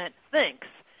 thinks.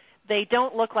 They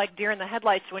don't look like deer in the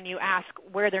headlights when you ask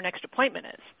where their next appointment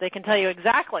is. They can tell you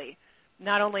exactly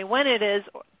not only when it is,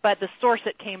 but the source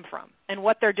it came from and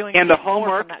what they're doing and the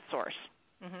homework from that source.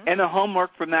 And the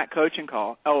homework from that coaching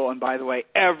call. Oh, and by the way,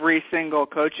 every single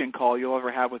coaching call you'll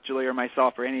ever have with Julie or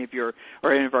myself or any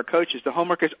of our coaches, the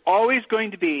homework is always going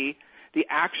to be the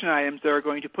action items that are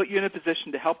going to put you in a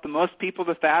position to help the most people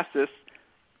the fastest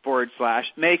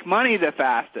 / make money the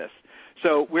fastest.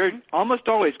 So we're almost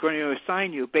always going to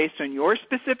assign you based on your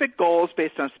specific goals,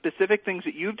 based on specific things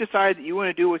that you've decided that you want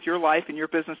to do with your life and your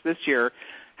business this year.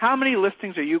 How many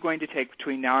listings are you going to take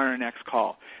between now and our next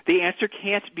call? The answer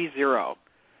can't be 0.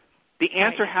 The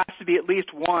answer has to be at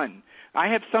least 1. I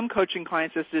have some coaching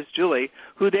clients, this is Julie,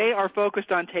 who they are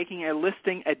focused on taking a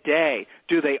listing a day.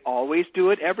 Do they always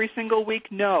do it every single week?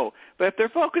 No. But if they're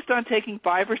focused on taking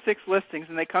 5 or 6 listings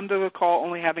and they come to a call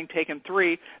only having taken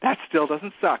 3, that still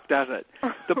doesn't suck, does it?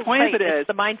 The point of it is, it's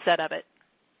the mindset of it.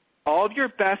 All of your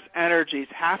best energies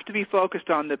have to be focused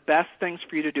on the best things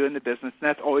for you to do in the business, and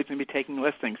that's always going to be taking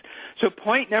listings. So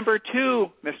point number 2,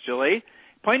 Miss Julie,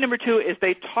 point number 2 is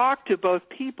they talk to both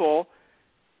people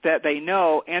that they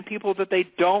know and people that they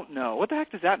don't know. What the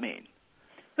heck does that mean?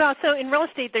 Well, so in real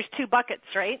estate, there's 2 buckets,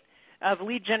 right, of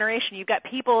lead generation. You've got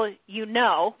people you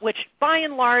know, which by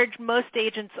and large most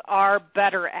agents are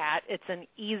better at. It's an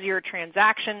easier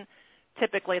transaction.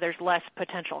 Typically there's less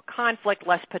potential conflict,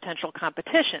 less potential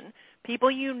competition.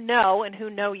 People you know and who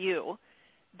know you.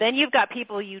 Then you've got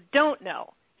people you don't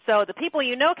know. So the people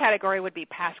you know category would be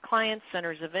past clients,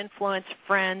 centers of influence,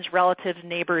 friends, relatives,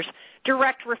 neighbors,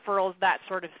 direct referrals, that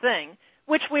sort of thing,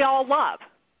 which we all love.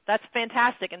 That's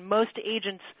fantastic, and most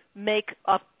agents make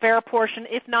a fair portion,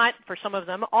 if not, for some of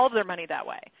them, all of their money that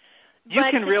way. You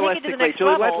can realistically,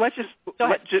 Julie,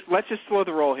 let's just slow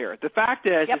the roll here. The fact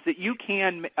is that you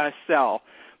can sell.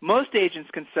 Most agents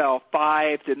can sell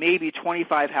 5 to maybe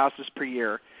 25 houses per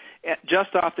year,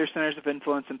 just off their centers of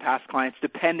influence and past clients,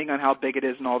 depending on how big it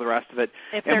is and all the rest of it.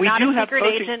 If they're not a secret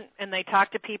agent and they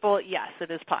talk to people, yes,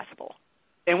 it is possible.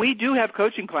 And we do have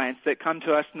coaching clients that come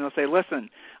to us and they'll say, listen,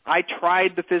 I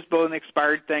tried the FSBO and the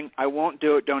expired thing. I won't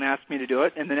do it. Don't ask me to do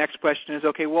it. And the next question is,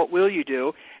 okay, what will you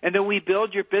do? And then we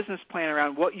build your business plan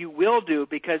around what you will do,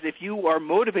 because if you are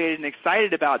motivated and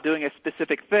excited about doing a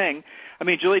specific thing, I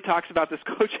mean, Julie talks about this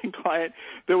coaching client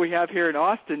that we have here in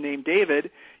Austin named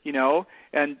David, you know,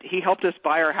 and he helped us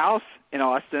buy our house in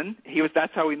Austin.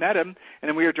 That's how we met him. And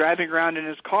then we were driving around in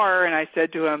his car, and I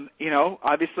said to him, you know,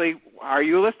 obviously, are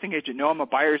you a listing agent? No, I'm a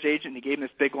buyer's agent. And he gave me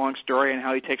this big, long story on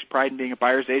how he takes pride in being a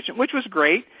buyer's agent, which was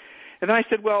great. And then I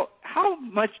said, well, how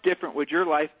much different would your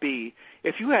life be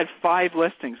if you had 5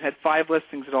 listings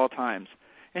at all times?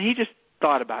 And he just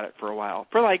thought about it for a while,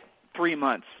 for like 3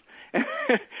 months.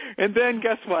 And then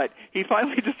guess what? He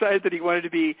finally decided that he wanted to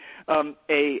be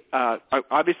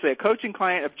obviously a coaching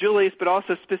client of Julie's, but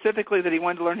also specifically that he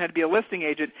wanted to learn how to be a listing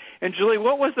agent. And Julie,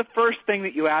 what was the first thing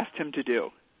that you asked him to do?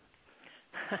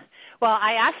 Well,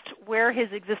 I asked where his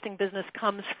existing business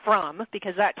comes from,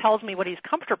 because that tells me what he's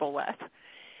comfortable with.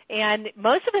 And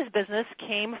most of his business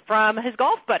came from his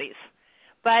golf buddies.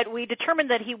 But we determined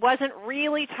that he wasn't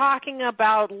really talking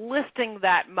about listing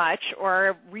that much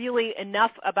or really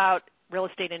enough about real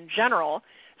estate in general.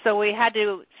 So we had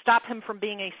to stop him from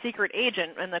being a secret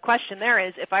agent. And the question there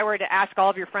is, if I were to ask all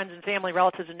of your friends and family,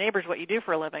 relatives and neighbors what you do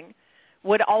for a living,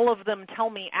 would all of them tell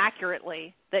me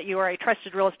accurately that you are a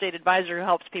trusted real estate advisor who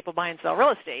helps people buy and sell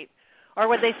real estate? Or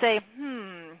would they say,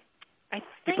 I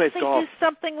think they do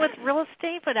something with real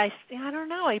estate, but I don't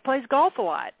know. He plays golf a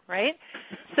lot, right?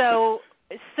 So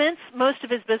since most of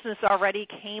his business already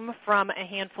came from a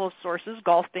handful of sources,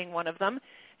 golf being one of them,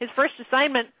 his first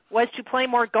assignment was to play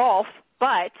more golf,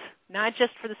 but not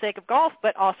just for the sake of golf,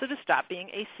 but also to stop being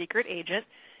a secret agent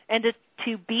and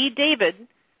to be David,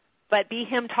 but be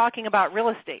him talking about real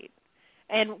estate.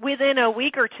 And within a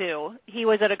week or 2, he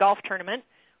was at a golf tournament.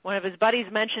 One of his buddies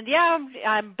mentioned,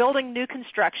 I'm building new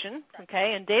construction,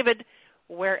 okay, and David,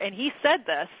 and he said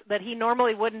this, that he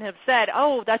normally wouldn't have said,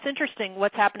 oh, that's interesting,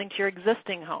 what's happening to your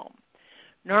existing home.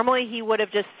 Normally he would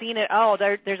have just seen it,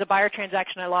 there's a buyer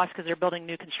transaction I lost because they're building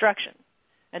new construction,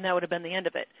 and that would have been the end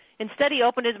of it. Instead, he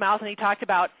opened his mouth and he talked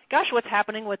about, gosh, what's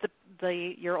happening with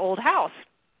your old house.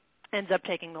 Ends up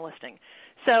taking the listing.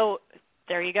 So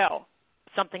there you go.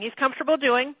 Something he's comfortable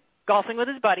doing, golfing with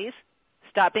his buddies,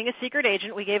 stop being a secret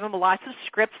agent. We gave him lots of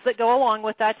scripts that go along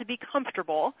with that to be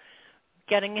comfortable,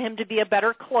 getting him to be a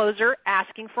better closer,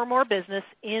 asking for more business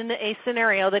in a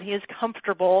scenario that he is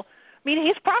comfortable. I mean,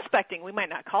 he's prospecting. We might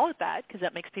not call it that because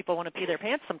that makes people want to pee their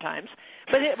pants sometimes.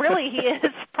 But he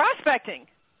is prospecting.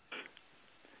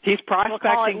 He's prospecting,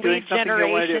 we'll call it doing lead something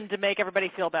generation to make everybody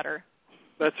feel better.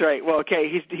 That's right. Well,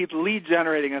 okay, he's lead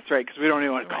generating. That's right, because we don't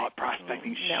even want to call it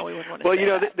prospecting. No, we wouldn't want to.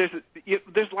 Well, that.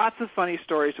 there's lots of funny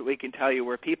stories that we can tell you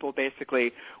where people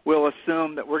basically will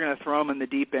assume that we're going to throw them in the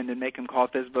deep end and make them call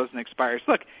it FSBOs and expires.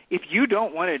 Look, if you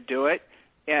don't want to do it,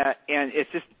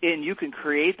 and you can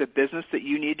create the business that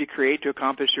you need to create to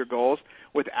accomplish your goals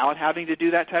without having to do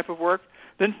that type of work,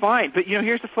 then fine. But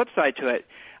here's the flip side to it.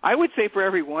 I would say for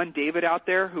every one David out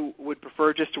there who would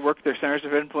prefer just to work with their centers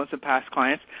of influence and past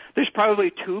clients, there's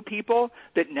probably 2 people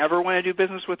that never want to do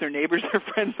business with their neighbors, their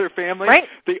friends, their family. Right.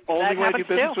 They only want to do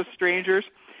business too. with strangers.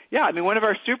 Yeah, I mean, one of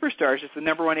our superstars is the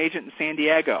 #1 agent in San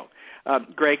Diego,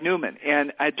 Greg Newman.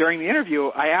 And during the interview,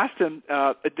 I asked him,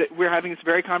 we were having this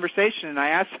very conversation, and I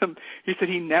asked him, he said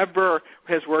he never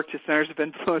has worked his centers of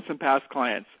influence and past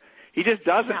clients. He just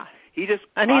doesn't. Yeah. He just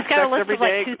and he's got a list every of like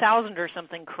day. 2,000 or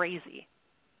something crazy.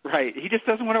 Right. He just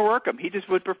doesn't want to work them. He just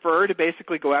would prefer to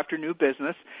basically go after new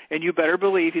business, and you better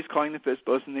believe he's calling the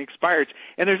FSBOs and the expireds.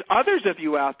 And there's others of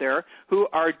you out there who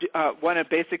are want to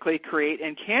basically create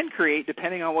and can create,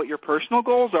 depending on what your personal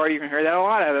goals are. You're going to hear that a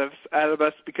lot out of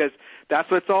us because that's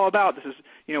what it's all about. This is,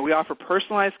 we offer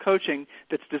personalized coaching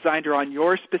that's designed around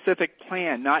your specific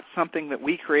plan, not something that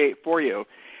we create for you.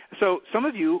 So some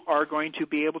of you are going to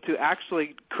be able to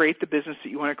actually create the business that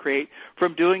you want to create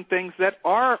from doing things that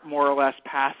are more or less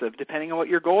passive. Depending on what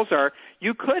your goals are,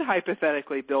 you could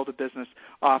hypothetically build a business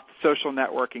off social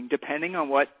networking, depending on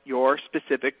what your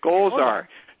specific goals are.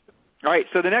 All right,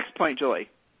 so the next point, Julie.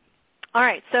 All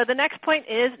right, so the next point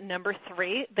is number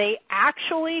 3. They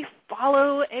actually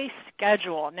follow a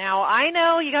schedule. Now, I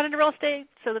know you got into real estate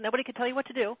so that nobody can tell you what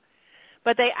to do,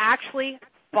 but they actually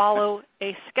follow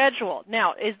a schedule.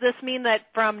 Now, does this mean that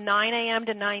from 9 a.m.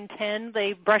 to 9:10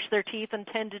 they brush their teeth and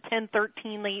 10 to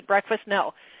 10:13 they eat breakfast?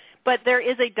 No. But there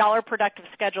is a dollar productive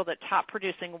schedule that top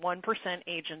producing 1%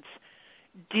 agents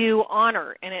do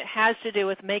honor, and it has to do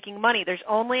with making money. There's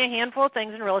only a handful of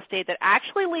things in real estate that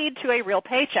actually lead to a real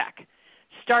paycheck,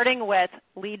 starting with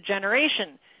lead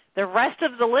generation. The rest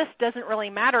of the list doesn't really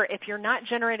matter if you're not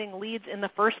generating leads in the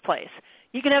first place.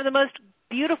 You can have the most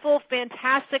beautiful,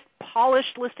 fantastic,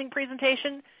 polished listing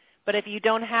presentation, but if you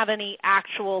don't have any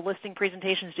actual listing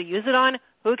presentations to use it on,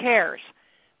 who cares?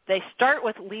 They start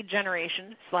with lead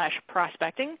generation /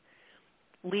 prospecting,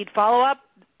 lead follow-up.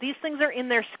 These things are in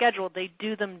their schedule. They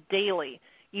do them daily.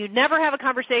 You never have a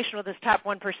conversation with this top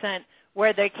 1%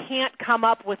 where they can't come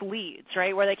up with leads,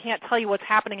 right, where they can't tell you what's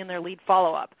happening in their lead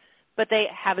follow-up. But they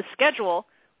have a schedule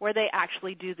where they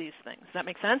actually do these things. Does that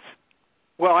make sense?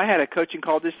 Well, I had a coaching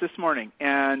call this morning,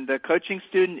 and the coaching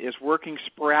student is working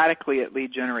sporadically at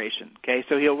lead generation. Okay,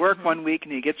 so he'll work 1 week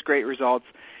and he gets great results,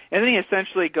 and then he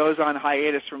essentially goes on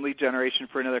hiatus from lead generation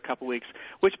for another couple weeks,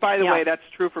 which, by the way, that's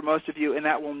true for most of you, and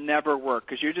that will never work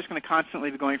because you're just going to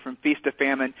constantly be going from feast to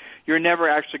famine. You're never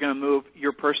actually going to move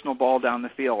your personal ball down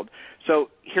the field. So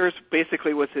here's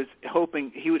basically what his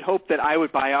hoping. He would hope that I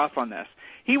would buy off on this.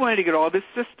 He wanted to get all of his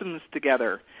systems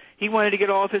together. He wanted to get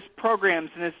all of his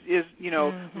programs and his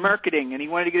marketing, and he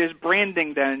wanted to get his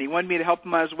branding done, and he wanted me to help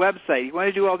him on his website. He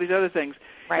wanted to do all these other things.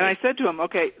 Right. And I said to him,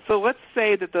 okay, so let's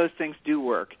say that those things do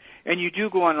work, and you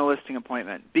do go on a listing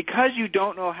appointment. Because you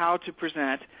don't know how to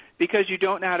present, because you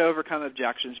don't know how to overcome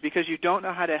objections, because you don't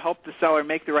know how to help the seller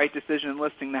make the right decision in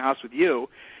listing the house with you,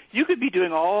 you could be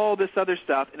doing all this other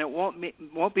stuff, and it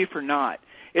won't be for naught.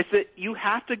 It's that you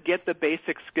have to get the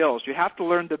basic skills. You have to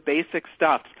learn the basic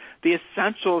stuff. The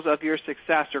essentials of your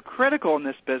success are critical in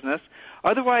this business.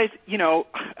 Otherwise,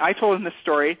 I told him this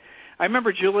story. I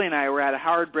remember Julie and I were at a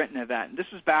Howard Brinton event.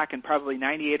 This was back in probably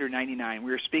 98 or 99.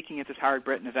 We were speaking at this Howard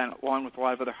Brinton event along with a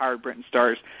lot of other Howard Brinton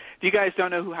stars. If you guys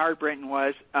don't know who Howard Brinton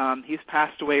was, he's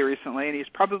passed away recently, and he's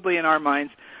probably in our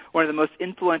minds one of the most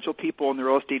influential people in the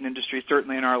real estate industry,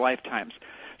 certainly in our lifetimes.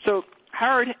 So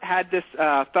Howard had this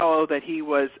fellow that he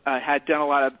had done a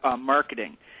lot of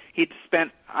marketing. He'd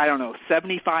spent,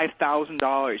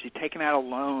 $75,000. He'd taken out a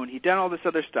loan. He'd done all this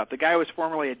other stuff. The guy was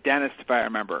formerly a dentist, if I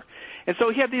remember. And so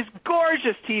he had these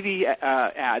gorgeous TV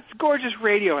ads, gorgeous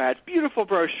radio ads, beautiful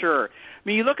brochure. I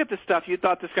mean, you look at this stuff, you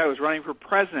thought this guy was running for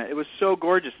president. It was so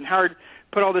gorgeous. And Howard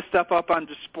put all this stuff up on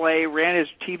display, ran his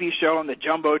TV show on the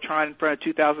Jumbotron in front of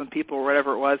 2,000 people or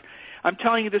whatever it was. I'm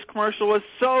telling you, this commercial was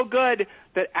so good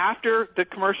that after the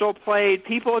commercial played,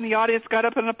 people in the audience got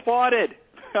up and applauded.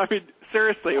 I mean,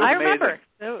 seriously, it was amazing. I remember.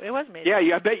 It was amazing.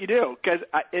 Yeah, I bet you do.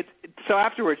 So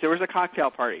afterwards, there was a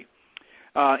cocktail party,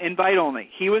 invite only.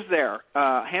 He was there.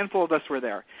 A handful of us were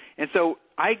there. And so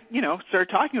I,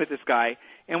 started talking with this guy,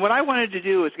 And what I wanted to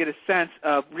do was get a sense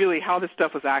of really how this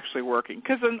stuff was actually working.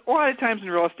 Because a lot of times in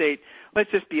real estate, let's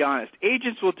just be honest,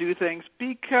 agents will do things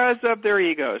because of their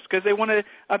egos, because they want to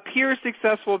appear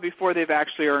successful before they've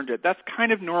actually earned it. That's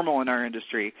kind of normal in our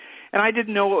industry. And I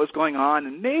didn't know what was going on,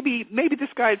 and maybe this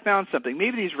guy had found something.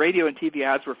 Maybe these radio and TV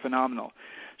ads were phenomenal.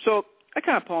 So I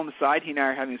kind of pull him aside. He and I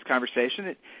are having this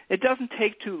conversation. It doesn't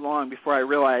take too long before I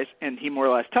realize, and he more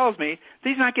or less tells me, that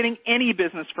he's not getting any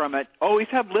business from it. Oh, he's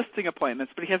had listing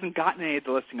appointments, but he hasn't gotten any of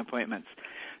the listing appointments.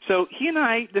 So he and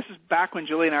I, this is back when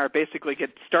Julie and I were basically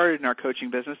get started in our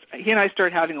coaching business, he and I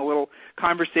started having a little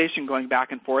conversation going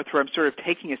back and forth where I'm sort of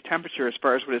taking his temperature as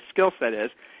far as what his skill set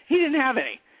is. He didn't have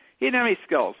any. He didn't have any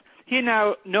skills. He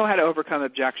didn't know how to overcome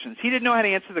objections. He didn't know how to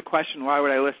answer the question, why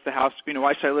would I list the house,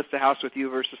 why should I list the house with you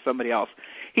versus somebody else?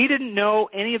 He didn't know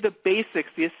any of the basics,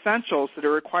 the essentials that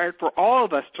are required for all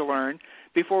of us to learn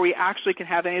before we actually can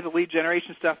have any of the lead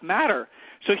generation stuff matter.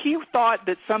 So he thought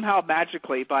that somehow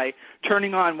magically by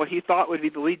turning on what he thought would be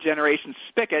the lead generation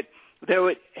spigot,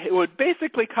 that it would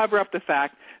basically cover up the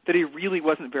fact that he really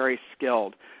wasn't very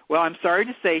skilled. Well, I'm sorry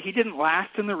to say he didn't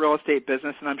last in the real estate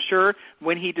business, and I'm sure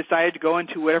when he decided to go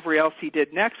into whatever else he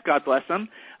did next, God bless him,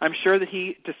 I'm sure that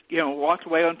he just walked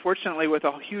away, unfortunately, with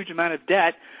a huge amount of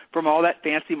debt from all that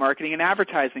fancy marketing and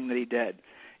advertising that he did.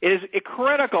 It is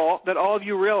critical that all of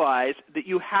you realize that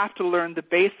you have to learn the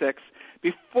basics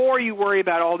before you worry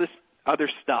about all this other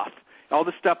stuff, all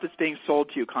the stuff that's being sold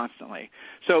to you constantly.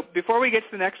 So before we get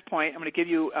to the next point, I'm going to give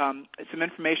you some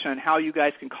information on how you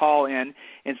guys can call in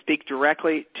and speak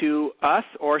directly to us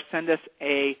or send us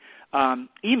a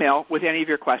email with any of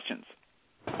your questions.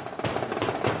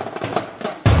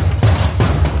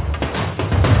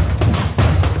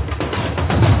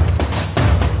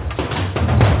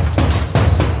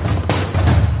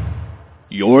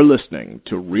 You're listening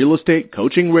to Real Estate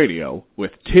Coaching Radio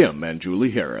with Tim and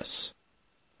Julie Harris.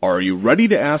 Are you ready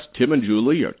to ask Tim and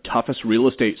Julie your toughest real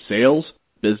estate sales,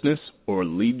 business, or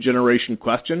lead generation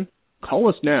question? Call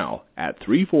us now at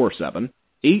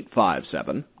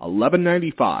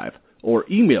 347-857-1195 or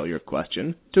email your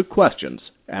question to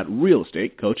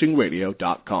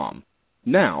questions@realestatecoachingradio.com.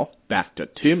 Now, back to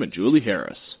Tim and Julie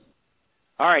Harris.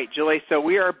 All right, Julie, so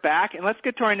we are back, and let's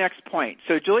get to our next point.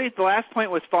 So, Julie, the last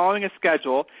point was following a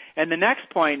schedule, and the next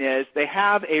point is they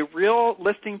have a real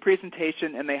listing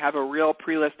presentation and they have a real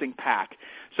pre-listing pack.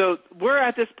 So we're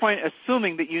at this point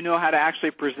assuming that you know how to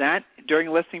actually present during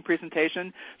a listing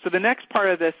presentation. So the next part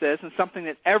of this is, and something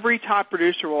that every top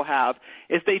producer will have,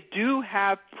 is they do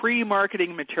have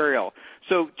pre-marketing material.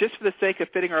 So just for the sake of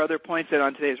fitting our other points in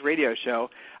on today's radio show,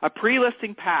 a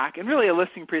pre-listing pack and really a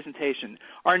listing presentation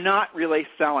are not really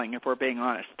selling, if we're being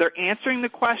honest. They're answering the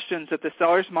questions that the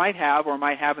sellers might have or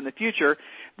might have in the future,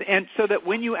 and so that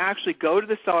when you actually go to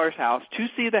the seller's house to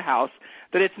see the house,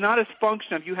 that it's not a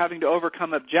function of you having to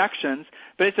overcome objections,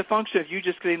 but it's a function of you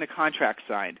just getting the contract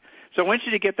signed. So I want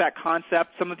you to get that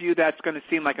concept. Some of you, that's going to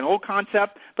seem like an old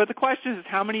concept, but the question is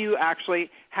how many of you actually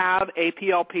have a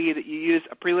PLP that you use,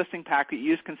 a pre-listing pack that you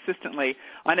use consistently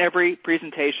on every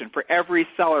presentation for every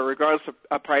seller, regardless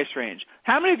of price range?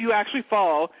 How many of you actually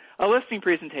follow a listing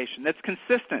presentation that's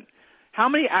consistent? How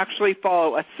many actually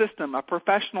follow a system, a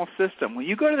professional system? When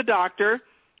you go to the doctor,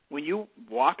 when you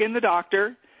walk in the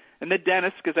doctor and the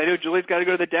dentist, because I know Julie's got to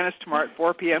go to the dentist tomorrow at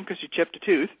 4 p.m. because she chipped a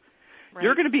tooth, right.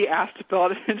 You're going to be asked to fill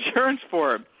out an insurance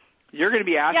form. You're going to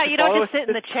be asked to you don't just sit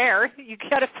in the chair. You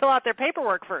got to fill out their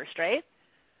paperwork first, right?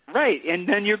 Right, and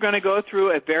then you're going to go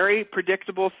through a very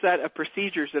predictable set of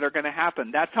procedures that are going to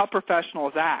happen. That's how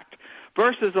professionals act.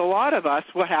 Versus a lot of us,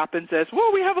 what happens is,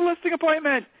 well, we have a listing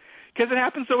appointment. Because it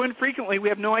happens so infrequently, we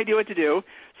have no idea what to do.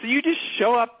 So you just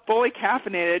show up fully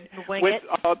caffeinated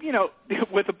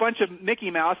with a bunch of Mickey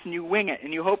Mouse, and you wing it,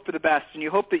 and you hope for the best, and you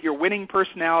hope that your winning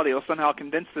personality will somehow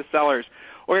convince the sellers.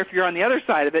 Or if you're on the other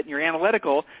side of it and you're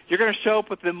analytical, you're going to show up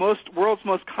with the world's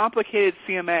most complicated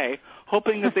CMA,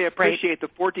 hoping that they appreciate the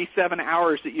 47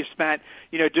 hours that you spent,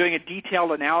 doing a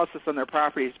detailed analysis on their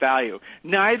property's value.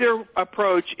 Neither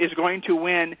approach is going to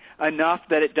win enough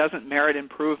that it doesn't merit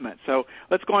improvement. So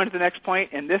let's go on to the next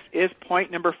point, and this is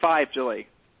point number 5, Julie.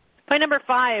 Point number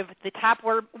 5, the top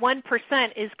 1%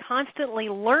 is constantly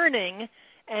learning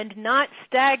and not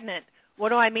stagnant. What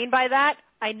do I mean by that?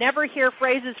 I never hear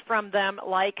phrases from them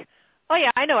like, oh,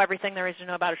 yeah, I know everything there is to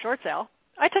know about a short sale.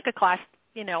 I took a class,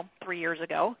 3 years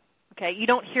ago. Okay, you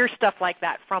don't hear stuff like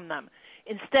that from them.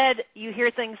 Instead, you hear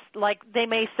things like they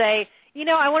may say,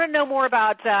 I want to know more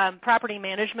about property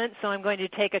management, so I'm going to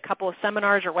take a couple of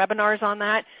seminars or webinars on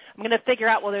that. I'm going to figure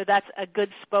out whether that's a good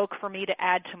spoke for me to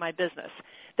add to my business.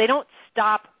 They don't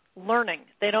stop learning.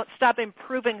 They don't stop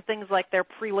improving things like their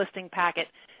pre-listing packet.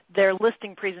 their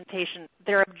listing presentation,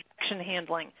 their objection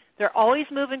handling. They're always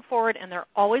moving forward, and they're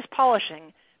always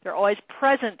polishing. They're always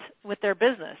present with their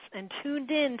business and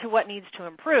tuned in to what needs to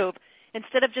improve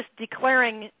instead of just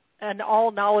declaring an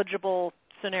all-knowledgeable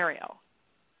scenario.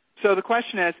 So the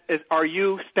question is are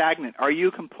you stagnant? Are you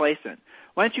complacent?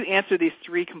 Why don't you answer these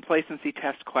 3 complacency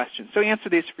test questions? So answer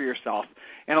these for yourself.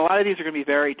 And a lot of these are going to be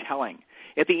very telling.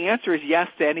 If the answer is yes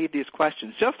to any of these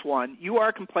questions, just one, you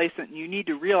are complacent, and you need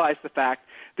to realize the fact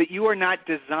that you are not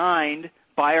designed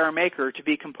by our Maker to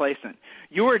be complacent.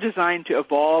 You are designed to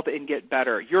evolve and get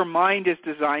better. Your mind is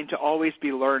designed to always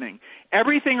be learning.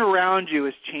 Everything around you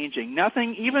is changing.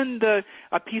 Nothing, even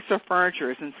a piece of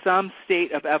furniture, is in some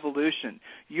state of evolution.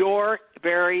 Your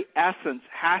very essence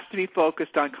has to be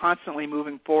focused on constantly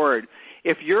moving forward.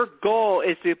 If your goal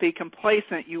is to be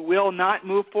complacent, you will not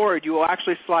move forward. You will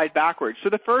actually slide backwards. So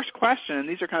the first question, and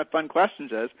these are kind of fun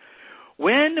questions, is,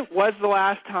 when was the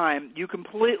last time you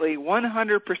completely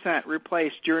 100%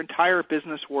 replaced your entire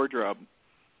business wardrobe?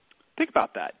 Think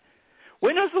about that.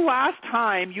 When was the last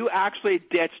time you actually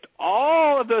ditched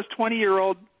all of those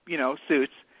 20-year-old,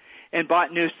 suits and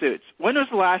bought new suits? When was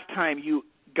the last time you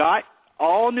got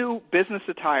all new business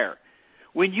attire?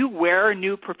 When you wear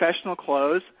new professional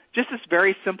clothes, just this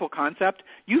very simple concept,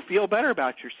 you feel better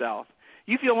about yourself.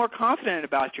 You feel more confident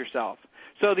about yourself.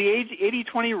 So the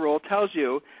 80-20 rule tells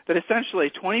you that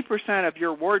essentially 20% of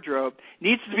your wardrobe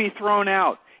needs to be thrown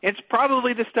out. It's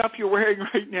probably the stuff you're wearing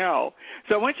right now.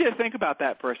 So I want you to think about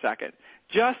that for a second.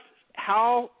 Just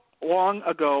how long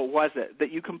ago was it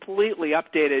that you completely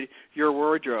updated your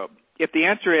wardrobe? If the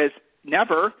answer is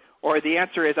never, or the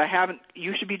answer is I haven't,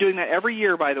 you should be doing that every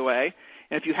year, by the way.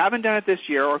 And if you haven't done it this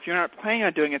year, or if you're not planning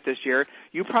on doing it this year,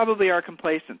 you probably are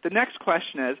complacent. The next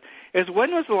question is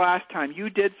when was the last time you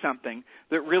did something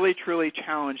that really, truly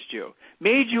challenged you,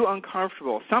 made you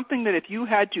uncomfortable, something that if you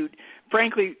had to,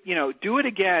 frankly, do it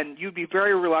again, you'd be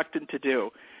very reluctant to do?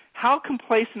 How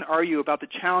complacent are you about the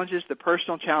challenges, the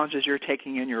personal challenges you're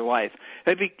taking in your life?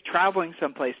 Maybe traveling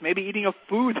someplace, maybe eating a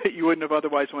food that you wouldn't have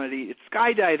otherwise wanted to eat. It's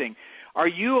skydiving. Are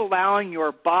you allowing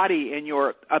your body and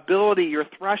your ability, your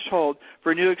threshold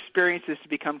for new experiences to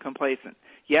become complacent?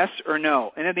 Yes or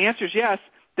no? And if the answer is yes,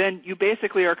 then you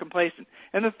basically are complacent.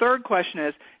 And the third question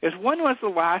is when was the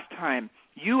last time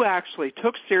you actually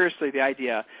took seriously the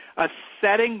idea of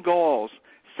setting goals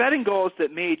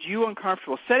that made you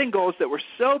uncomfortable, setting goals that were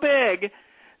so big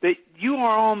that you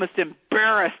are almost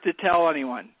embarrassed to tell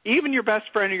anyone, even your best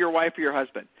friend or your wife or your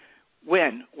husband?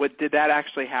 When did that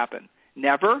actually happen?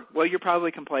 Never? Well, you're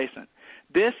probably complacent.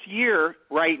 This year,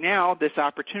 right now, this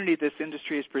opportunity this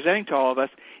industry is presenting to all of us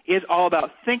is all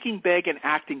about thinking big and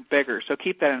acting bigger, so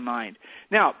keep that in mind.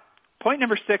 Now, point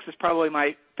number 6 is probably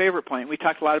my favorite point. We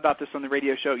talked a lot about this on the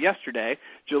radio show yesterday.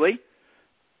 Julie?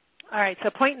 All right, so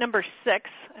point number 6,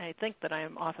 I think that I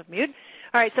am off of mute.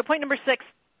 All right, so point number 6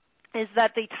 is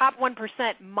that the top 1%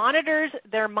 monitors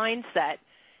their mindset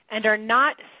and are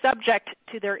not subject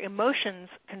to their emotions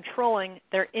controlling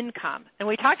their income. And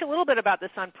we talked a little bit about this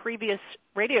on previous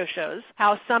radio shows,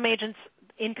 how some agents'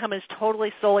 income is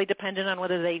totally solely dependent on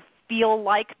whether they feel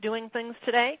like doing things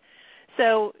today.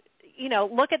 So,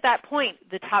 look at that point.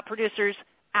 The top producers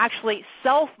actually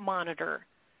self-monitor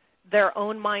their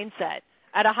own mindset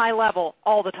at a high level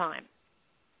all the time.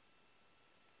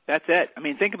 That's it. I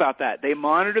mean, think about that. They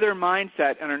monitor their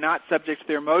mindset and are not subject to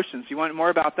their emotions. You want more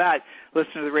about that,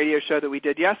 listen to the radio show that we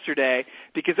did yesterday,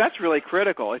 because that's really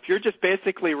critical. If you're just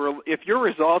basically, if your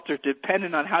results are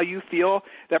dependent on how you feel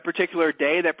that particular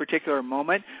day, that particular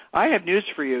moment, I have news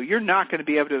for you. You're not going to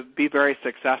be able to be very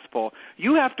successful.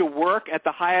 You have to work at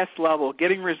the highest level,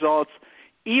 getting results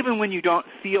even when you don't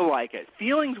feel like it.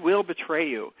 Feelings will betray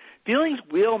you. Feelings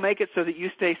will make it so that you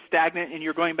stay stagnant, and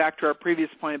you're going back to our previous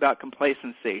point about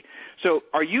complacency. So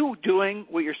are you doing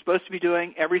what you're supposed to be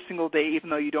doing every single day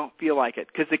even though you don't feel like it?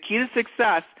 Because the key to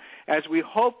success, as we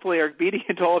hopefully are beating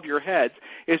into all of your heads,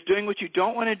 is doing what you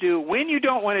don't want to do when you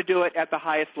don't want to do it at the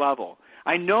highest level.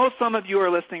 I know some of you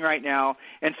are listening right now,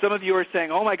 and some of you are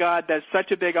saying, oh, my God, that's such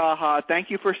a big aha.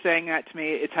 Thank you for saying that to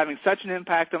me. It's having such an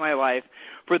impact on my life.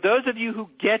 For those of you who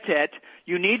get it,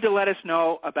 you need to let us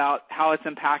know about how it's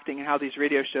impacting and how these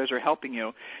radio shows are helping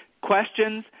you.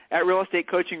 Questions at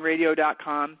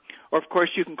realestatecoachingradio.com, or, of course,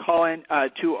 you can call in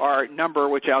to our number,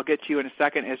 which I'll get to you in a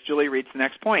second as Julie reads the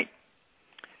next point.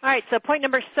 All right, so point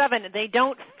number 7, they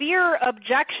don't fear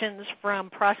objections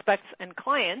from prospects and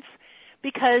clients,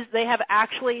 because they have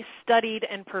actually studied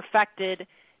and perfected,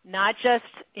 not just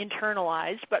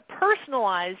internalized, but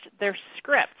personalized their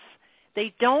scripts.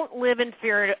 They don't live in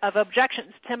fear of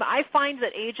objections. Tim, I find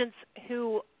that agents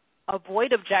who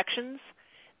avoid objections,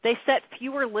 they set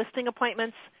fewer listing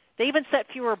appointments, They even set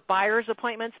fewer buyer's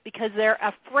appointments because they're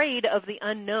afraid of the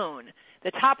unknown. The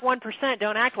top 1%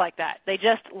 don't act like that. They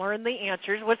just learn the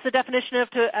answers. What's the definition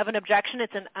of an objection?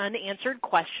 It's an unanswered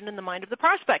question in the mind of the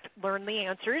prospect. Learn the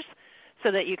answers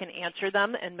so that you can answer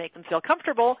them and make them feel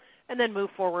comfortable, and then move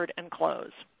forward and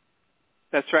close.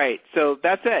 That's right. So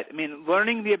that's it. I mean,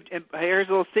 here's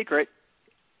a little secret.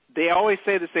 They always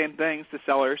say the same things to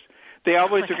sellers. They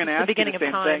always are going to ask you the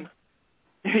same thing.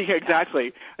 Yeah,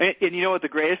 exactly. And you know what the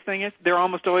greatest thing is? They're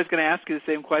almost always going to ask you the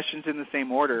same questions in the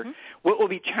same order. Mm-hmm. What will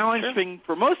be challenging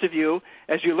for most of you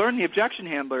as you learn the objection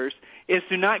handlers is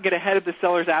to not get ahead of the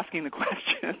sellers asking the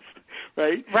questions,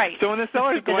 right? Right. So when the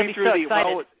seller's going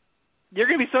through you're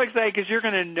going to be so excited because you're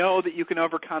going to know that you can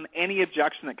overcome any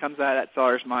objection that comes out of that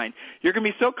seller's mind. You're going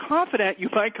to be so confident you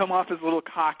might come off as a little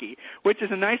cocky, which is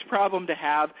a nice problem to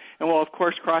have, and we'll, of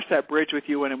course, cross that bridge with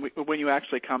you when you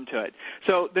actually come to it.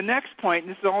 So the next point,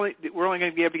 and we're only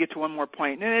going to be able to get to one more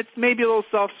point, and it's maybe a little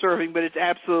self-serving, but it's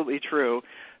absolutely true.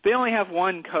 They only have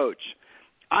one coach.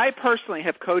 I personally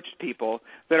have coached people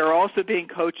that are also being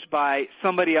coached by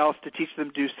somebody else to teach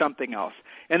them to do something else.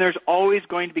 And there's always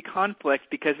going to be conflict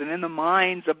because in the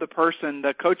minds of the person,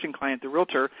 the coaching client, the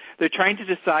realtor, they're trying to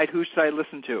decide who should I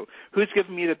listen to, who's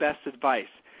giving me the best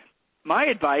advice. My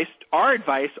advice, our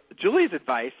advice, Julie's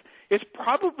advice, is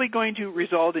probably going to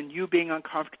result in you being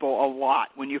uncomfortable a lot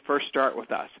when you first start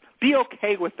with us. Be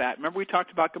okay with that. Remember we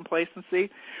talked about complacency?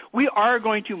 We are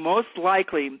going to most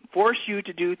likely force you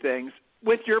to do things,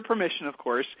 with your permission, of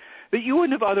course, that you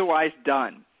wouldn't have otherwise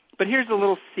done. But here's a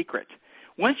little secret.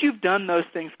 Once you've done those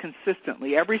things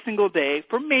consistently every single day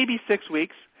for maybe 6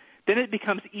 weeks, then it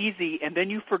becomes easy, and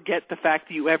then you forget the fact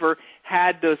that you ever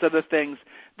had those other things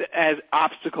as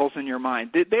obstacles in your mind.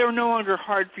 They are no longer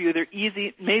hard for you. They're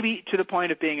easy, maybe to the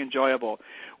point of being enjoyable.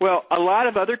 Well, a lot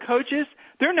of other coaches,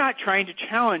 they're not trying to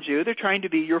challenge you. They're trying to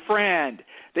be your friend.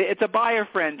 It's a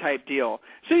buyer-friend type deal.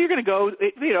 So you're going to go,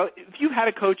 if you've had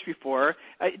a coach before,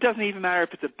 it doesn't even matter if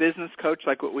it's a business coach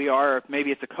like what we are, or if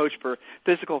maybe it's a coach for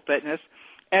physical fitness.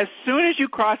 As soon as you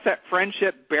cross that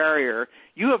friendship barrier,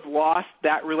 you have lost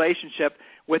that relationship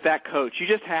with that coach. You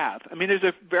just have. I mean, there's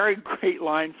a very great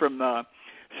line from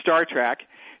Star Trek.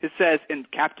 It says in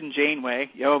Captain Janeway,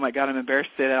 oh my God, I'm embarrassed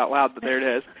to say that out loud, but there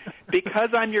it is. Because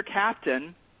I'm your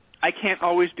captain, I can't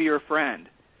always be your friend.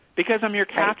 Because I'm your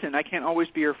captain, I can't always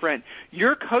be your friend.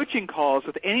 Your coaching calls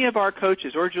with any of our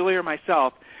coaches, or Julie or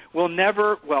myself, will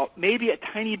never, maybe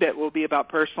a tiny bit will be about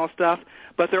personal stuff,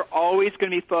 but they're always going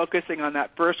to be focusing on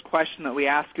that first question that we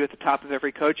ask you at the top of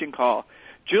every coaching call.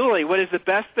 Julie, what is the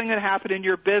best thing that happened in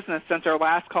your business since our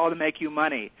last call to make you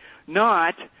money?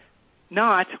 Not,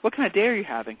 what kind of day are you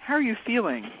having? How are you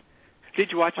feeling? Did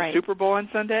you watch the Super Bowl on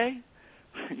Sunday?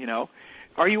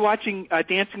 Are you watching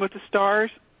Dancing with the Stars?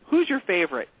 Who's your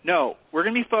favorite? No, we're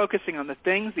going to be focusing on the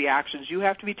things, the actions you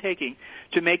have to be taking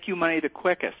to make you money the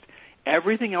quickest.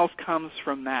 Everything else comes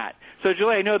from that. So,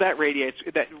 Julie, I know that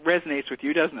resonates with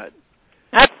you, doesn't it?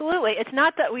 Absolutely. It's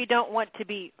not that we don't want to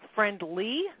be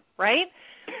friendly, right?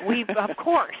 We, of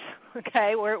course,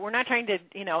 okay. We're not trying to,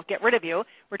 get rid of you.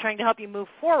 We're trying to help you move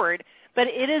forward. But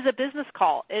it is a business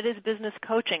call. It is business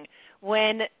coaching.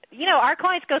 When, our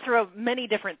clients go through many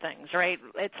different things, right?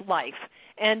 It's life.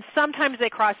 And sometimes they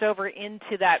cross over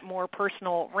into that more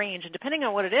personal range. And depending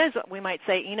on what it is, we might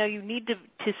say, you need to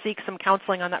seek some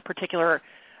counseling on that particular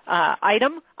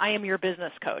item. I am your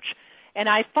business coach. And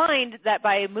I find that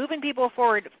by moving people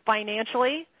forward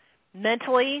financially,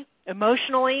 mentally,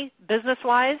 emotionally,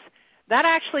 business-wise, that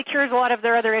actually cures a lot of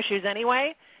their other issues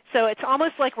anyway. So it's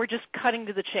almost like we're just cutting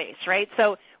to the chase, right?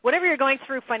 So whatever you're going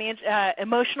through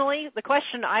emotionally, the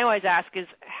question I always ask is,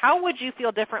 how would you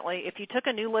feel differently if you took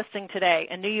a new listing today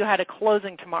and knew you had a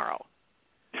closing tomorrow?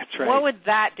 That's right. What would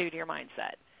that do to your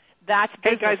mindset? That's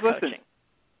business coaching. Listen.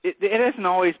 It hasn't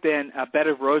always been a bed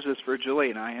of roses for Julie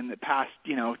and I in the past,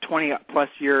 20-plus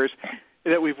years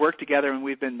that we've worked together and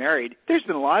we've been married. There's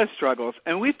been a lot of struggles,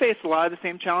 and we've faced a lot of the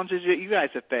same challenges that you guys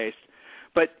have faced.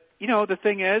 But the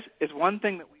thing is one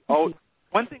thing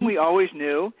we always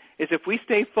knew is if we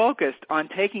stay focused on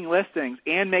taking listings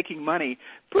and making money,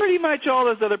 pretty much all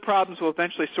those other problems will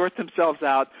eventually sort themselves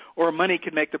out, or money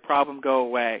can make the problem go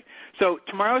away. So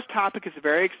tomorrow's topic is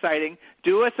very exciting.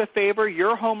 Do us a favor.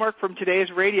 Your homework from today's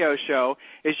radio show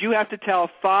is you have to tell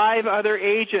 5 other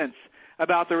agents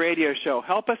about the radio show.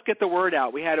 Help us get the word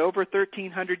out. We had over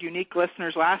 1,300 unique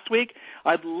listeners last week.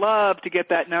 I'd love to get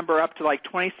that number up to like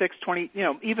 26, 20,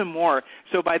 even more.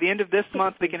 So by the end of this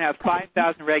month, we can have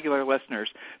 5,000 regular listeners.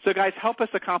 So guys, help us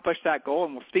accomplish that goal,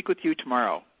 and we'll speak with you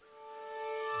tomorrow.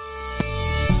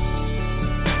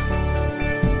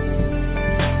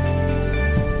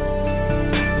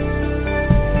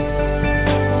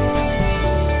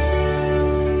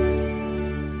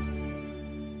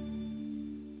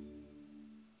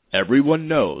 Everyone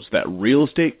knows that real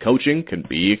estate coaching can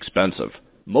be expensive.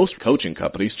 Most coaching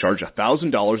companies charge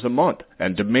 $1,000 a month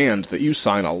and demand that you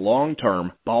sign a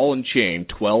long-term, ball and chain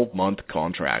 12-month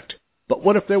contract. But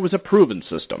what if there was a proven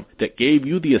system that gave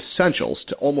you the essentials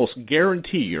to almost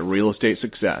guarantee your real estate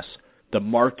success? The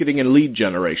marketing and lead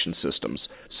generation systems,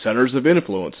 centers of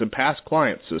influence and past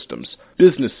client systems,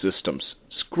 business systems,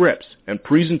 scripts, and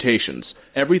presentations,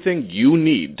 everything you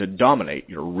need to dominate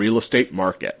your real estate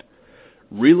market.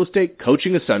 Real Estate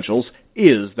Coaching Essentials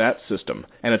is that system,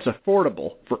 and it's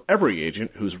affordable for every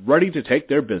agent who's ready to take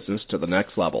their business to the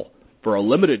next level. For a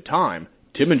limited time,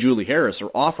 Tim and Julie Harris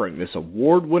are offering this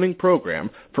award-winning program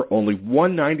for only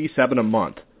 $197 a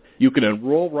month. You can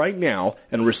enroll right now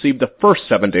and receive the first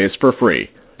 7 days for free.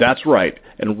 That's right,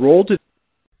 enroll to...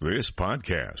 This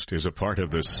podcast is a part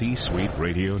of the C-Suite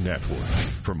Radio Network.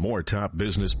 For more top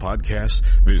business podcasts,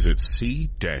 visit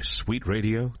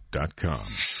c-suiteradio.com.